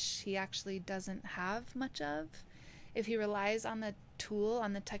power, which he actually doesn't have much of, if he relies on the tool,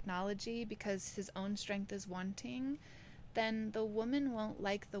 on the technology, because his own strength is wanting, then the woman won't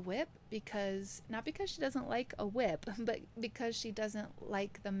like the whip, not because she doesn't like a whip, but because she doesn't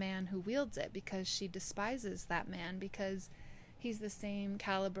like the man who wields it, because she despises that man, because he's the same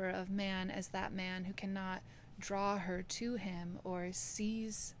caliber of man as that man who cannot draw her to him or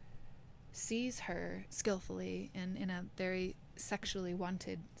seize her skillfully and in a very sexually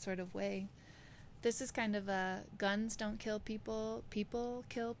wanted sort of way. This is kind of a guns don't kill people, people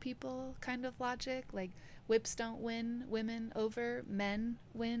kill people kind of logic. Like, whips don't win women over, men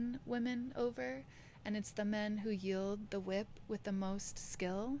win women over. And it's the men who yield the whip with the most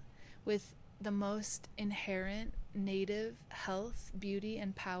skill, with the most inherent native health, beauty,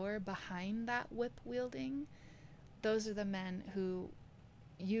 and power behind that whip wielding. Those are the men who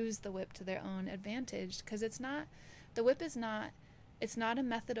use the whip to their own advantage, because it's not a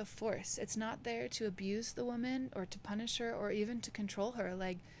method of force. It's not there to abuse the woman or to punish her or even to control her.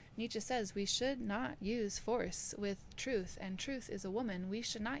 Like Nietzsche says, we should not use force with truth, and truth is a woman. We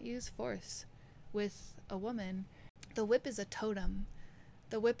should not use force with a woman. The whip is a totem.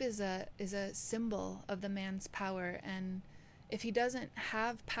 The whip is a symbol of the man's power, and if he doesn't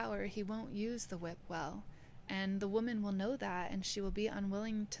have power, he won't use the whip well. And the woman will know that, and she will be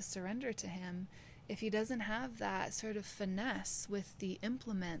unwilling to surrender to him if he doesn't have that sort of finesse with the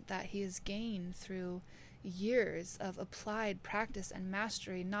implement that he has gained through years of applied practice and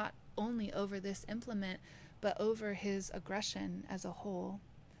mastery, not only over this implement, but over his aggression as a whole.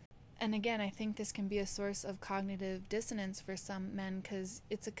 And again, I think this can be a source of cognitive dissonance for some men, because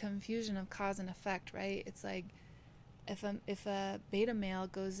it's a confusion of cause and effect, right? It's like if a beta male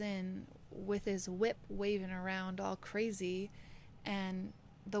goes in with his whip waving around all crazy, and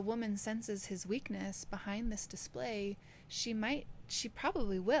the woman senses his weakness behind this display, she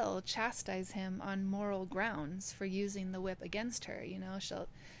probably will chastise him on moral grounds for using the whip against her. She'll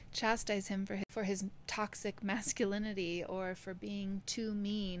chastise him for his toxic masculinity, or for being too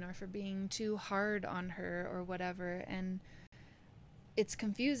mean, or for being too hard on her, or whatever. And it's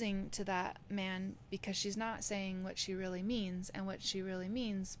confusing to that man, because she's not saying what she really means, and what she really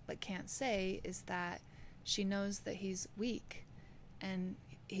means but can't say is that she knows that he's weak and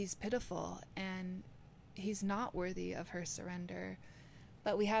he's pitiful and he's not worthy of her surrender.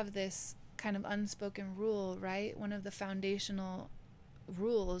 But we have this kind of unspoken rule, right? One of the foundational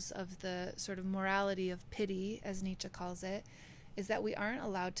rules of the sort of morality of pity, as Nietzsche calls it, is that we aren't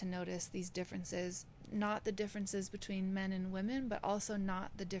allowed to notice these differences, not the differences between men and women, but also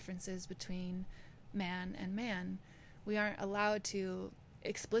not the differences between man and man. We aren't allowed to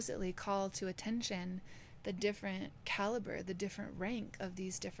explicitly call to attention the different caliber, the different rank of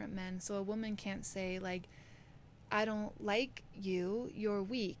these different men. So a woman can't say, like, I don't like you, you're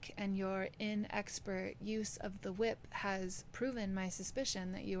weak, and your inexpert use of the whip has proven my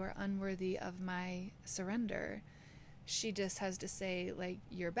suspicion that you are unworthy of my surrender. She just has to say, like,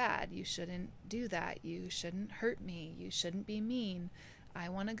 you're bad, you shouldn't do that, you shouldn't hurt me, you shouldn't be mean, I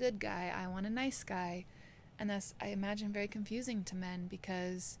want a good guy, I want a nice guy. And that's, I imagine, very confusing to men,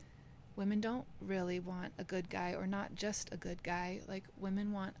 because women don't really want a good guy, or not just a good guy. Like,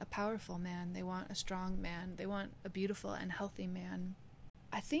 women want a powerful man, they want a strong man, they want a beautiful and healthy man.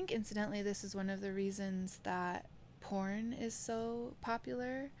 I think, incidentally, this is one of the reasons that porn is so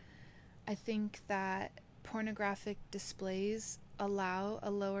popular. I think that pornographic displays allow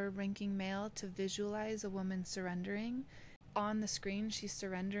a lower ranking male to visualize a woman surrendering. On the screen, she's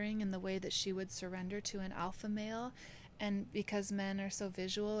surrendering in the way that she would surrender to an alpha male. And because men are so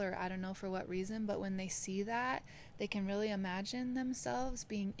visual, or I don't know for what reason, but when they see that, they can really imagine themselves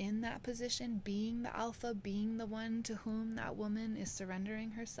being in that position, being the alpha, being the one to whom that woman is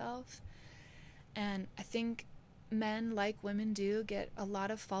surrendering herself. And I think men, like women do, get a lot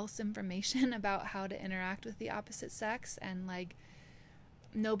of false information about how to interact with the opposite sex, and like,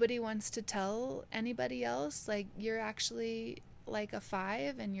 nobody wants to tell anybody else, like, you're actually like a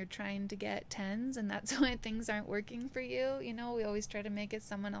 5 and you're trying to get 10s, and that's why things aren't working for you. You know, we always try to make it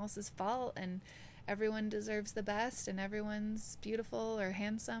someone else's fault, and everyone deserves the best, and everyone's beautiful or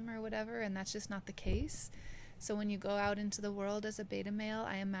handsome or whatever, and that's just not the case. So when you go out into the world as a beta male,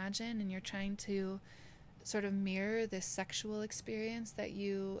 I imagine, and you're trying to sort of mirror this sexual experience that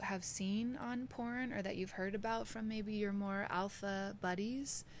you have seen on porn, or that you've heard about from maybe your more alpha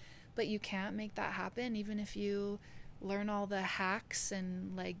buddies, but you can't make that happen even if you learn all the hacks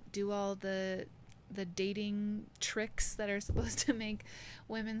and like do all the dating tricks that are supposed to make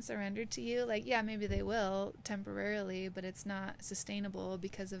women surrender to you. Like, yeah, maybe they will temporarily, but it's not sustainable,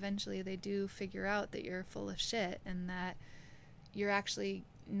 because eventually they do figure out that you're full of shit, and that you're actually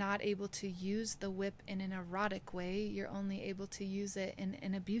not able to use the whip in an erotic way. You're only able to use it in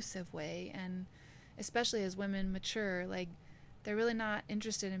an abusive way. And especially as women mature, like, they're really not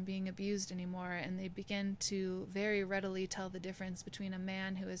interested in being abused anymore, and they begin to very readily tell the difference between a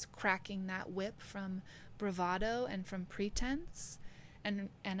man who is cracking that whip from bravado and from pretense, and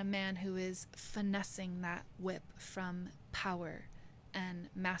a man who is finessing that whip from power and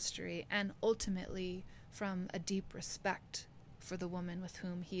mastery, and ultimately from a deep respect for the woman with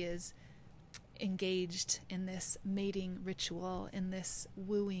whom he is engaged in this mating ritual, in this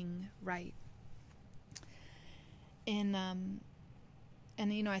wooing rite. And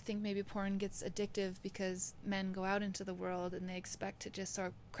you know, I think maybe porn gets addictive because men go out into the world and they expect to just sort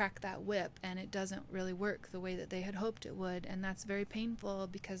of crack that whip, and it doesn't really work the way that they had hoped it would, and that's very painful,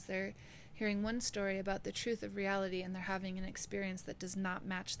 because they're hearing one story about the truth of reality, and they're having an experience that does not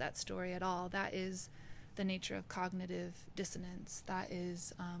match that story at all. That is the nature of cognitive dissonance. That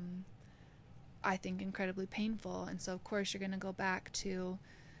is, I think, incredibly painful. And so of course you're going to go back to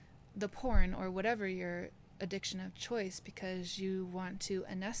the porn or whatever your addiction of choice, because you want to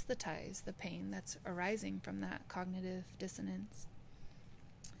anesthetize the pain that's arising from that cognitive dissonance.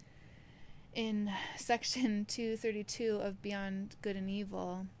 In section 232 of Beyond Good and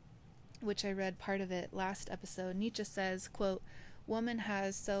Evil, which I read part of it last episode, Nietzsche says, quote, "Woman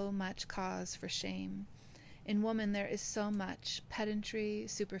has so much cause for shame. In woman there is so much pedantry,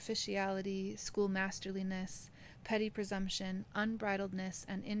 superficiality, schoolmasterliness, petty presumption, unbridledness,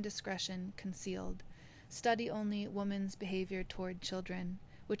 and indiscretion concealed. Study only woman's behavior toward children,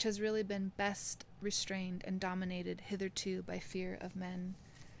 which has really been best restrained and dominated hitherto by fear of men."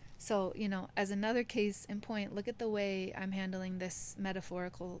 So, you know, as another case in point, look at the way I'm handling this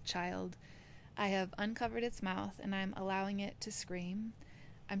metaphorical child. I have uncovered its mouth and I'm allowing it to scream.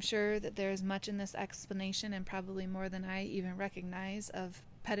 I'm sure that there's much in this explanation, and probably more than I even recognize, of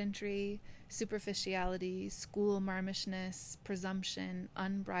pedantry, superficiality, school marmishness, presumption,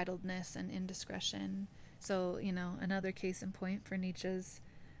 unbridledness, and indiscretion. So, you know, another case in point for Nietzsche's,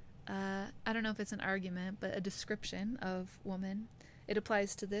 I don't know if it's an argument, but a description of woman. It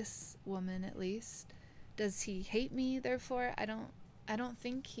applies to this woman, at least. Does he hate me, therefore? I don't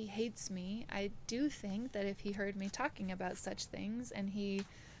think he hates me. I do think that if he heard me talking about such things, and he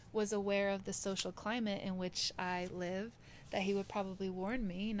was aware of the social climate in which I live, that he would probably warn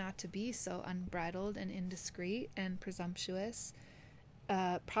me not to be so unbridled and indiscreet and presumptuous,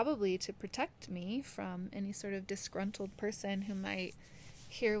 probably to protect me from any sort of disgruntled person who might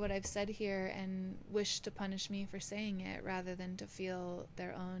hear what I've said here and wish to punish me for saying it, rather than to feel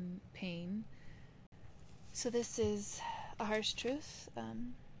their own pain. So this is a harsh truth.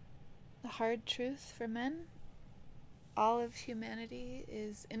 The hard truth for men: all of humanity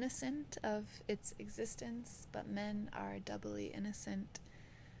is innocent of its existence, but men are doubly innocent.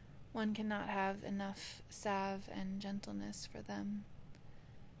 One cannot have enough salve and gentleness for them.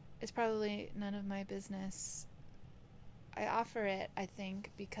 It's probably none of my business. I offer it, I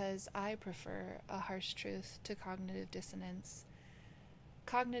think, because I prefer a harsh truth to cognitive dissonance.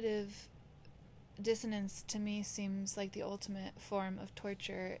 Cognitive dissonance to me seems like the ultimate form of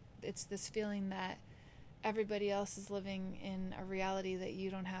torture. It's this feeling that everybody else is living in a reality that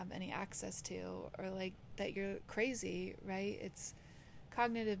you don't have any access to, or like that you're crazy, right? It's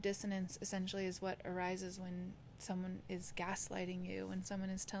cognitive dissonance essentially is what arises when someone is gaslighting you, when someone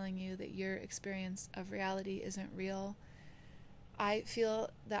is telling you that your experience of reality isn't real. I feel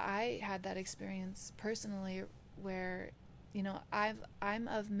that I had that experience personally where, I'm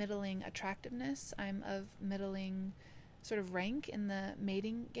of middling attractiveness. I'm of middling sort of rank in the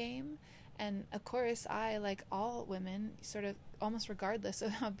mating game. And of course, I, like all women, sort of almost regardless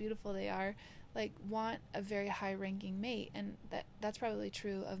of how beautiful they are, like want a very high-ranking mate. And that's probably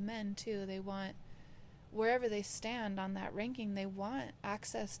true of men too. They want, wherever they stand on that ranking, they want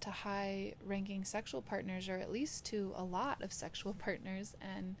access to high-ranking sexual partners, or at least to a lot of sexual partners.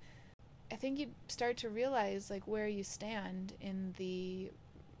 And I think you start to realize like where you stand in the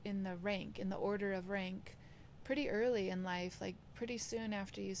rank, in the order of rank, pretty early in life, like pretty soon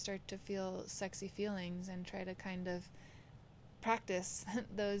after you start to feel sexy feelings and try to kind of practice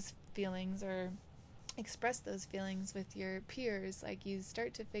those feelings or express those feelings with your peers. Like you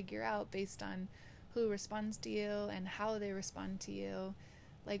start to figure out, based on who responds to you and how they respond to you,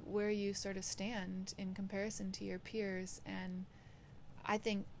 like where you sort of stand in comparison to your peers. And I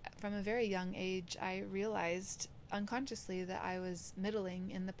think from a very young age, I realized unconsciously that I was middling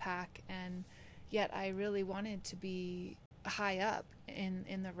in the pack, and yet I really wanted to be high up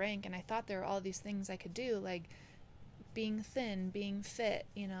in the rank. And I thought there were all these things I could do, like being thin, being fit,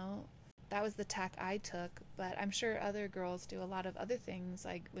 that was the tack I took. But I'm sure other girls do a lot of other things,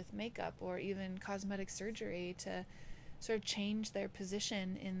 like with makeup or even cosmetic surgery, to sort of change their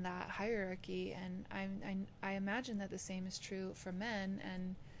position in that hierarchy. And I imagine that the same is true for men.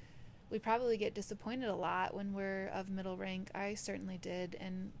 And we probably get disappointed a lot when we're of middle rank. I certainly did.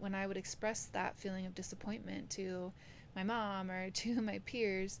 And when I would express that feeling of disappointment to my mom or to my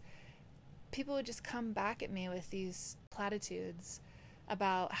peers, people would just come back at me with these platitudes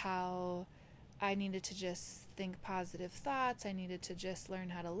about how I needed to just think positive thoughts. I needed to just learn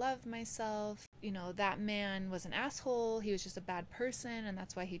how to love myself. That man was an asshole. He was just a bad person, and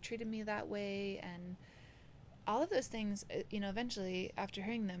that's why he treated me that way. And all of those things, eventually, after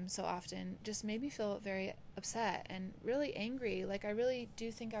hearing them so often, just made me feel very upset and really angry. Like, I really do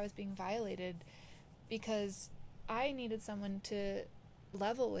think I was being violated, because I needed someone to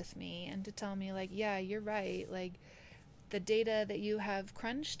level with me and to tell me, like, yeah, you're right. Like, the data that you have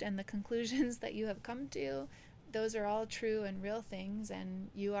crunched and the conclusions that you have come to, those are all true and real things, and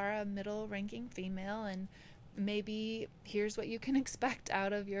you are a middle-ranking female, and maybe here's what you can expect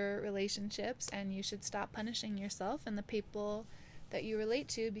out of your relationships, and you should stop punishing yourself and the people that you relate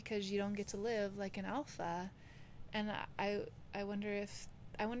to because you don't get to live like an alpha. And I wonder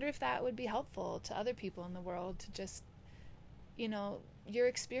if that would be helpful to other people in the world, to just, your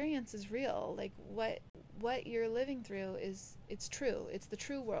experience is real. Like what you're living through it's true. It's the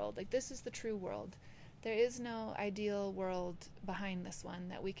true world. Like, this is the true world. There is no ideal world behind this one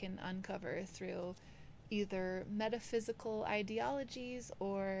that we can uncover through either metaphysical ideologies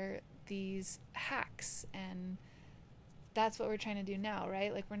or these hacks. And that's what we're trying to do now,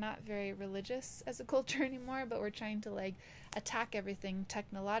 right? Like, we're not very religious as a culture anymore, but we're trying to like attack everything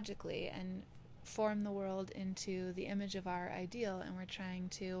technologically and form the world into the image of our ideal. And we're trying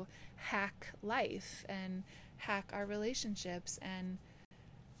to hack life and hack our relationships. And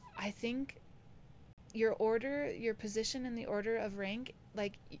I think your position in the order of rank,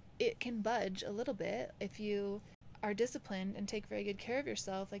 like, it can budge a little bit if you are disciplined and take very good care of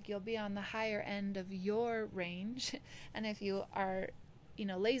yourself. Like, you'll be on the higher end of your range. And if you are,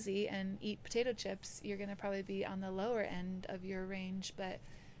 lazy and eat potato chips, you're going to probably be on the lower end of your range. But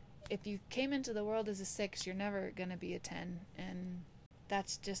if you came into the world as a 6, you're never going to be a 10. And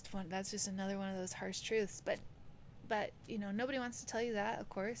that's just another one of those harsh truths. But nobody wants to tell you that, of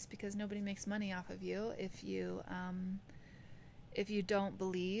course, because nobody makes money off of you if you don't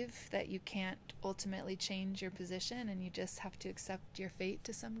believe that you can't ultimately change your position, and you just have to accept your fate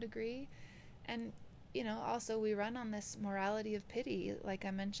to some degree. And also, we run on this morality of pity, like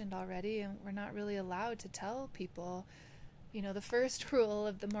I mentioned already, and we're not really allowed to tell people. The first rule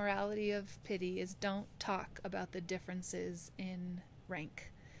of the morality of pity is don't talk about the differences in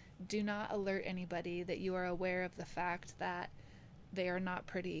rank. do not alert anybody that you are aware of the fact that they are not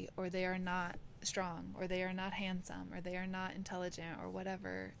pretty, or they are not strong, or they are not handsome, or they are not intelligent, or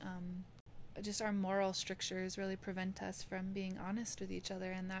whatever. Just our moral strictures really prevent us from being honest with each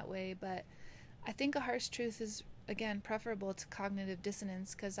other in that way. But I think a harsh truth is, again, preferable to cognitive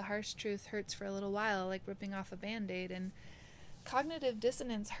dissonance, because a harsh truth hurts for a little while, like ripping off a Band-Aid, and cognitive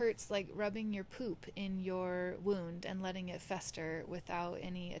dissonance hurts like rubbing your poop in your wound and letting it fester without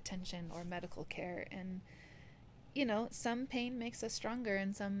any attention or medical care. And some pain makes us stronger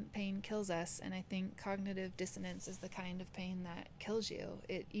and some pain kills us, and I think cognitive dissonance is the kind of pain that kills you.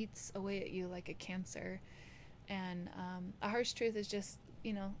 It eats away at you like a cancer. And a harsh truth is just,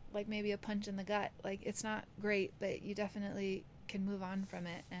 like maybe a punch in the gut. Like, it's not great, but you definitely can move on from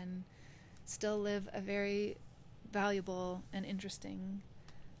it and still live a very valuable and interesting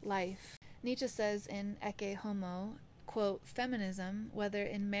life. Nietzsche says in Ecce Homo, quote, "Feminism, whether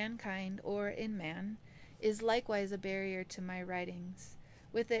in mankind or in man, is likewise a barrier to my writings.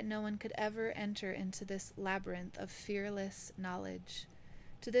 With it no one could ever enter into this labyrinth of fearless knowledge.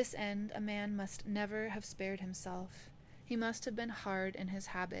 To this end a man must never have spared himself. He must have been hard in his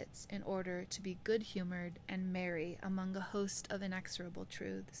habits in order to be good-humored and merry among a host of inexorable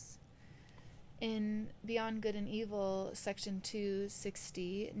truths." In Beyond Good and Evil, section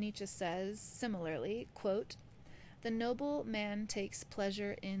 260, Nietzsche says, similarly, quote, "The noble man takes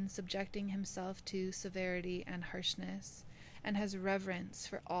pleasure in subjecting himself to severity and harshness, and has reverence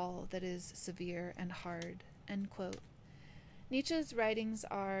for all that is severe and hard." End quote. Nietzsche's writings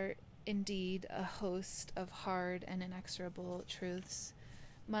are indeed a host of hard and inexorable truths.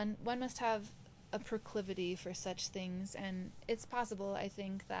 One must have a proclivity for such things, and it's possible, I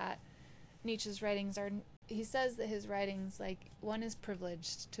think, that Nietzsche's writings are, he says that his writings, like, one is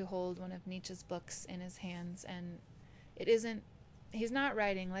privileged to hold one of Nietzsche's books in his hands, and he's not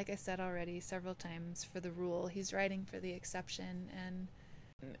writing, like I said already several times, for the rule. He's writing for the exception. And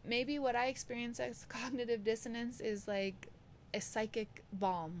maybe what I experience as cognitive dissonance is like a psychic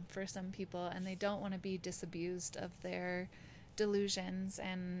balm for some people, and they don't want to be disabused of their delusions,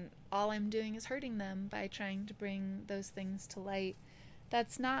 and all I'm doing is hurting them by trying to bring those things to light.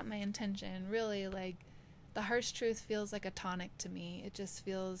 That's not my intention, really. Like, the harsh truth feels like a tonic to me. It just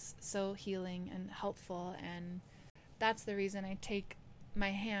feels so healing and helpful, and that's the reason I take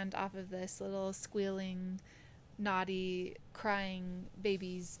my hand off of this little squealing, naughty, crying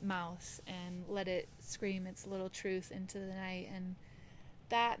baby's mouth and let it scream its little truth into the night. And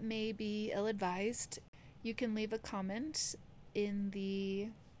that may be ill-advised. You can leave a comment in the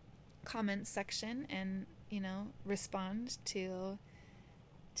comments section and, respond to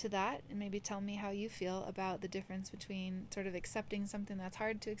that, and maybe tell me how you feel about the difference between sort of accepting something that's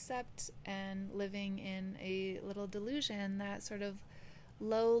hard to accept and living in a little delusion that sort of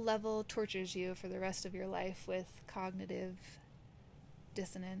low level tortures you for the rest of your life with cognitive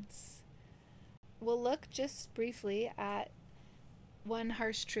dissonance. We'll look just briefly at one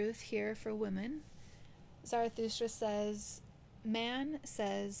harsh truth here for women. Zarathustra says, "Man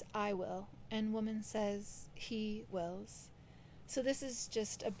says, I will, and woman says, he wills." So this is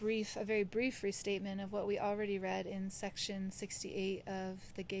just a very brief restatement of what we already read in section 68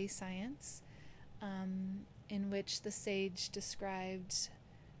 of The Gay Science, in which the sage described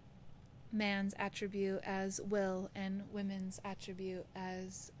man's attribute as will and women's attribute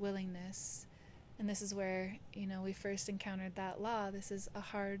as willingness. And this is where, we first encountered that law. This is a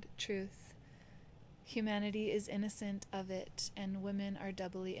hard truth. Humanity is innocent of it, and women are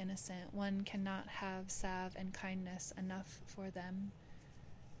doubly innocent. One cannot have salve and kindness enough for them.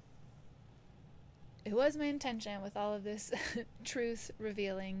 It was my intention with all of this truth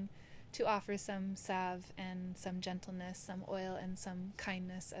revealing to offer some salve and some gentleness, some oil and some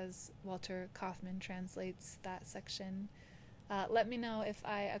kindness, as Walter Kaufman translates that section. Let me know if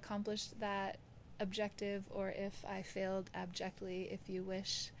I accomplished that objective or if I failed abjectly, if you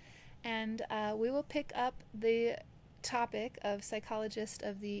wish. And we will pick up the topic of Psychologist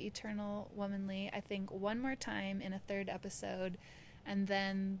of the Eternal Womanly, I think, one more time in a third episode. And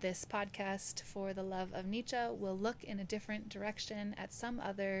then this podcast for the love of Nietzsche will look in a different direction at some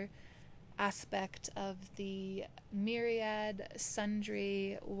other aspect of the myriad,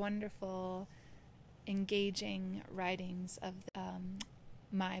 sundry, wonderful, engaging writings of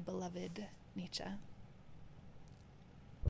my beloved Nietzsche.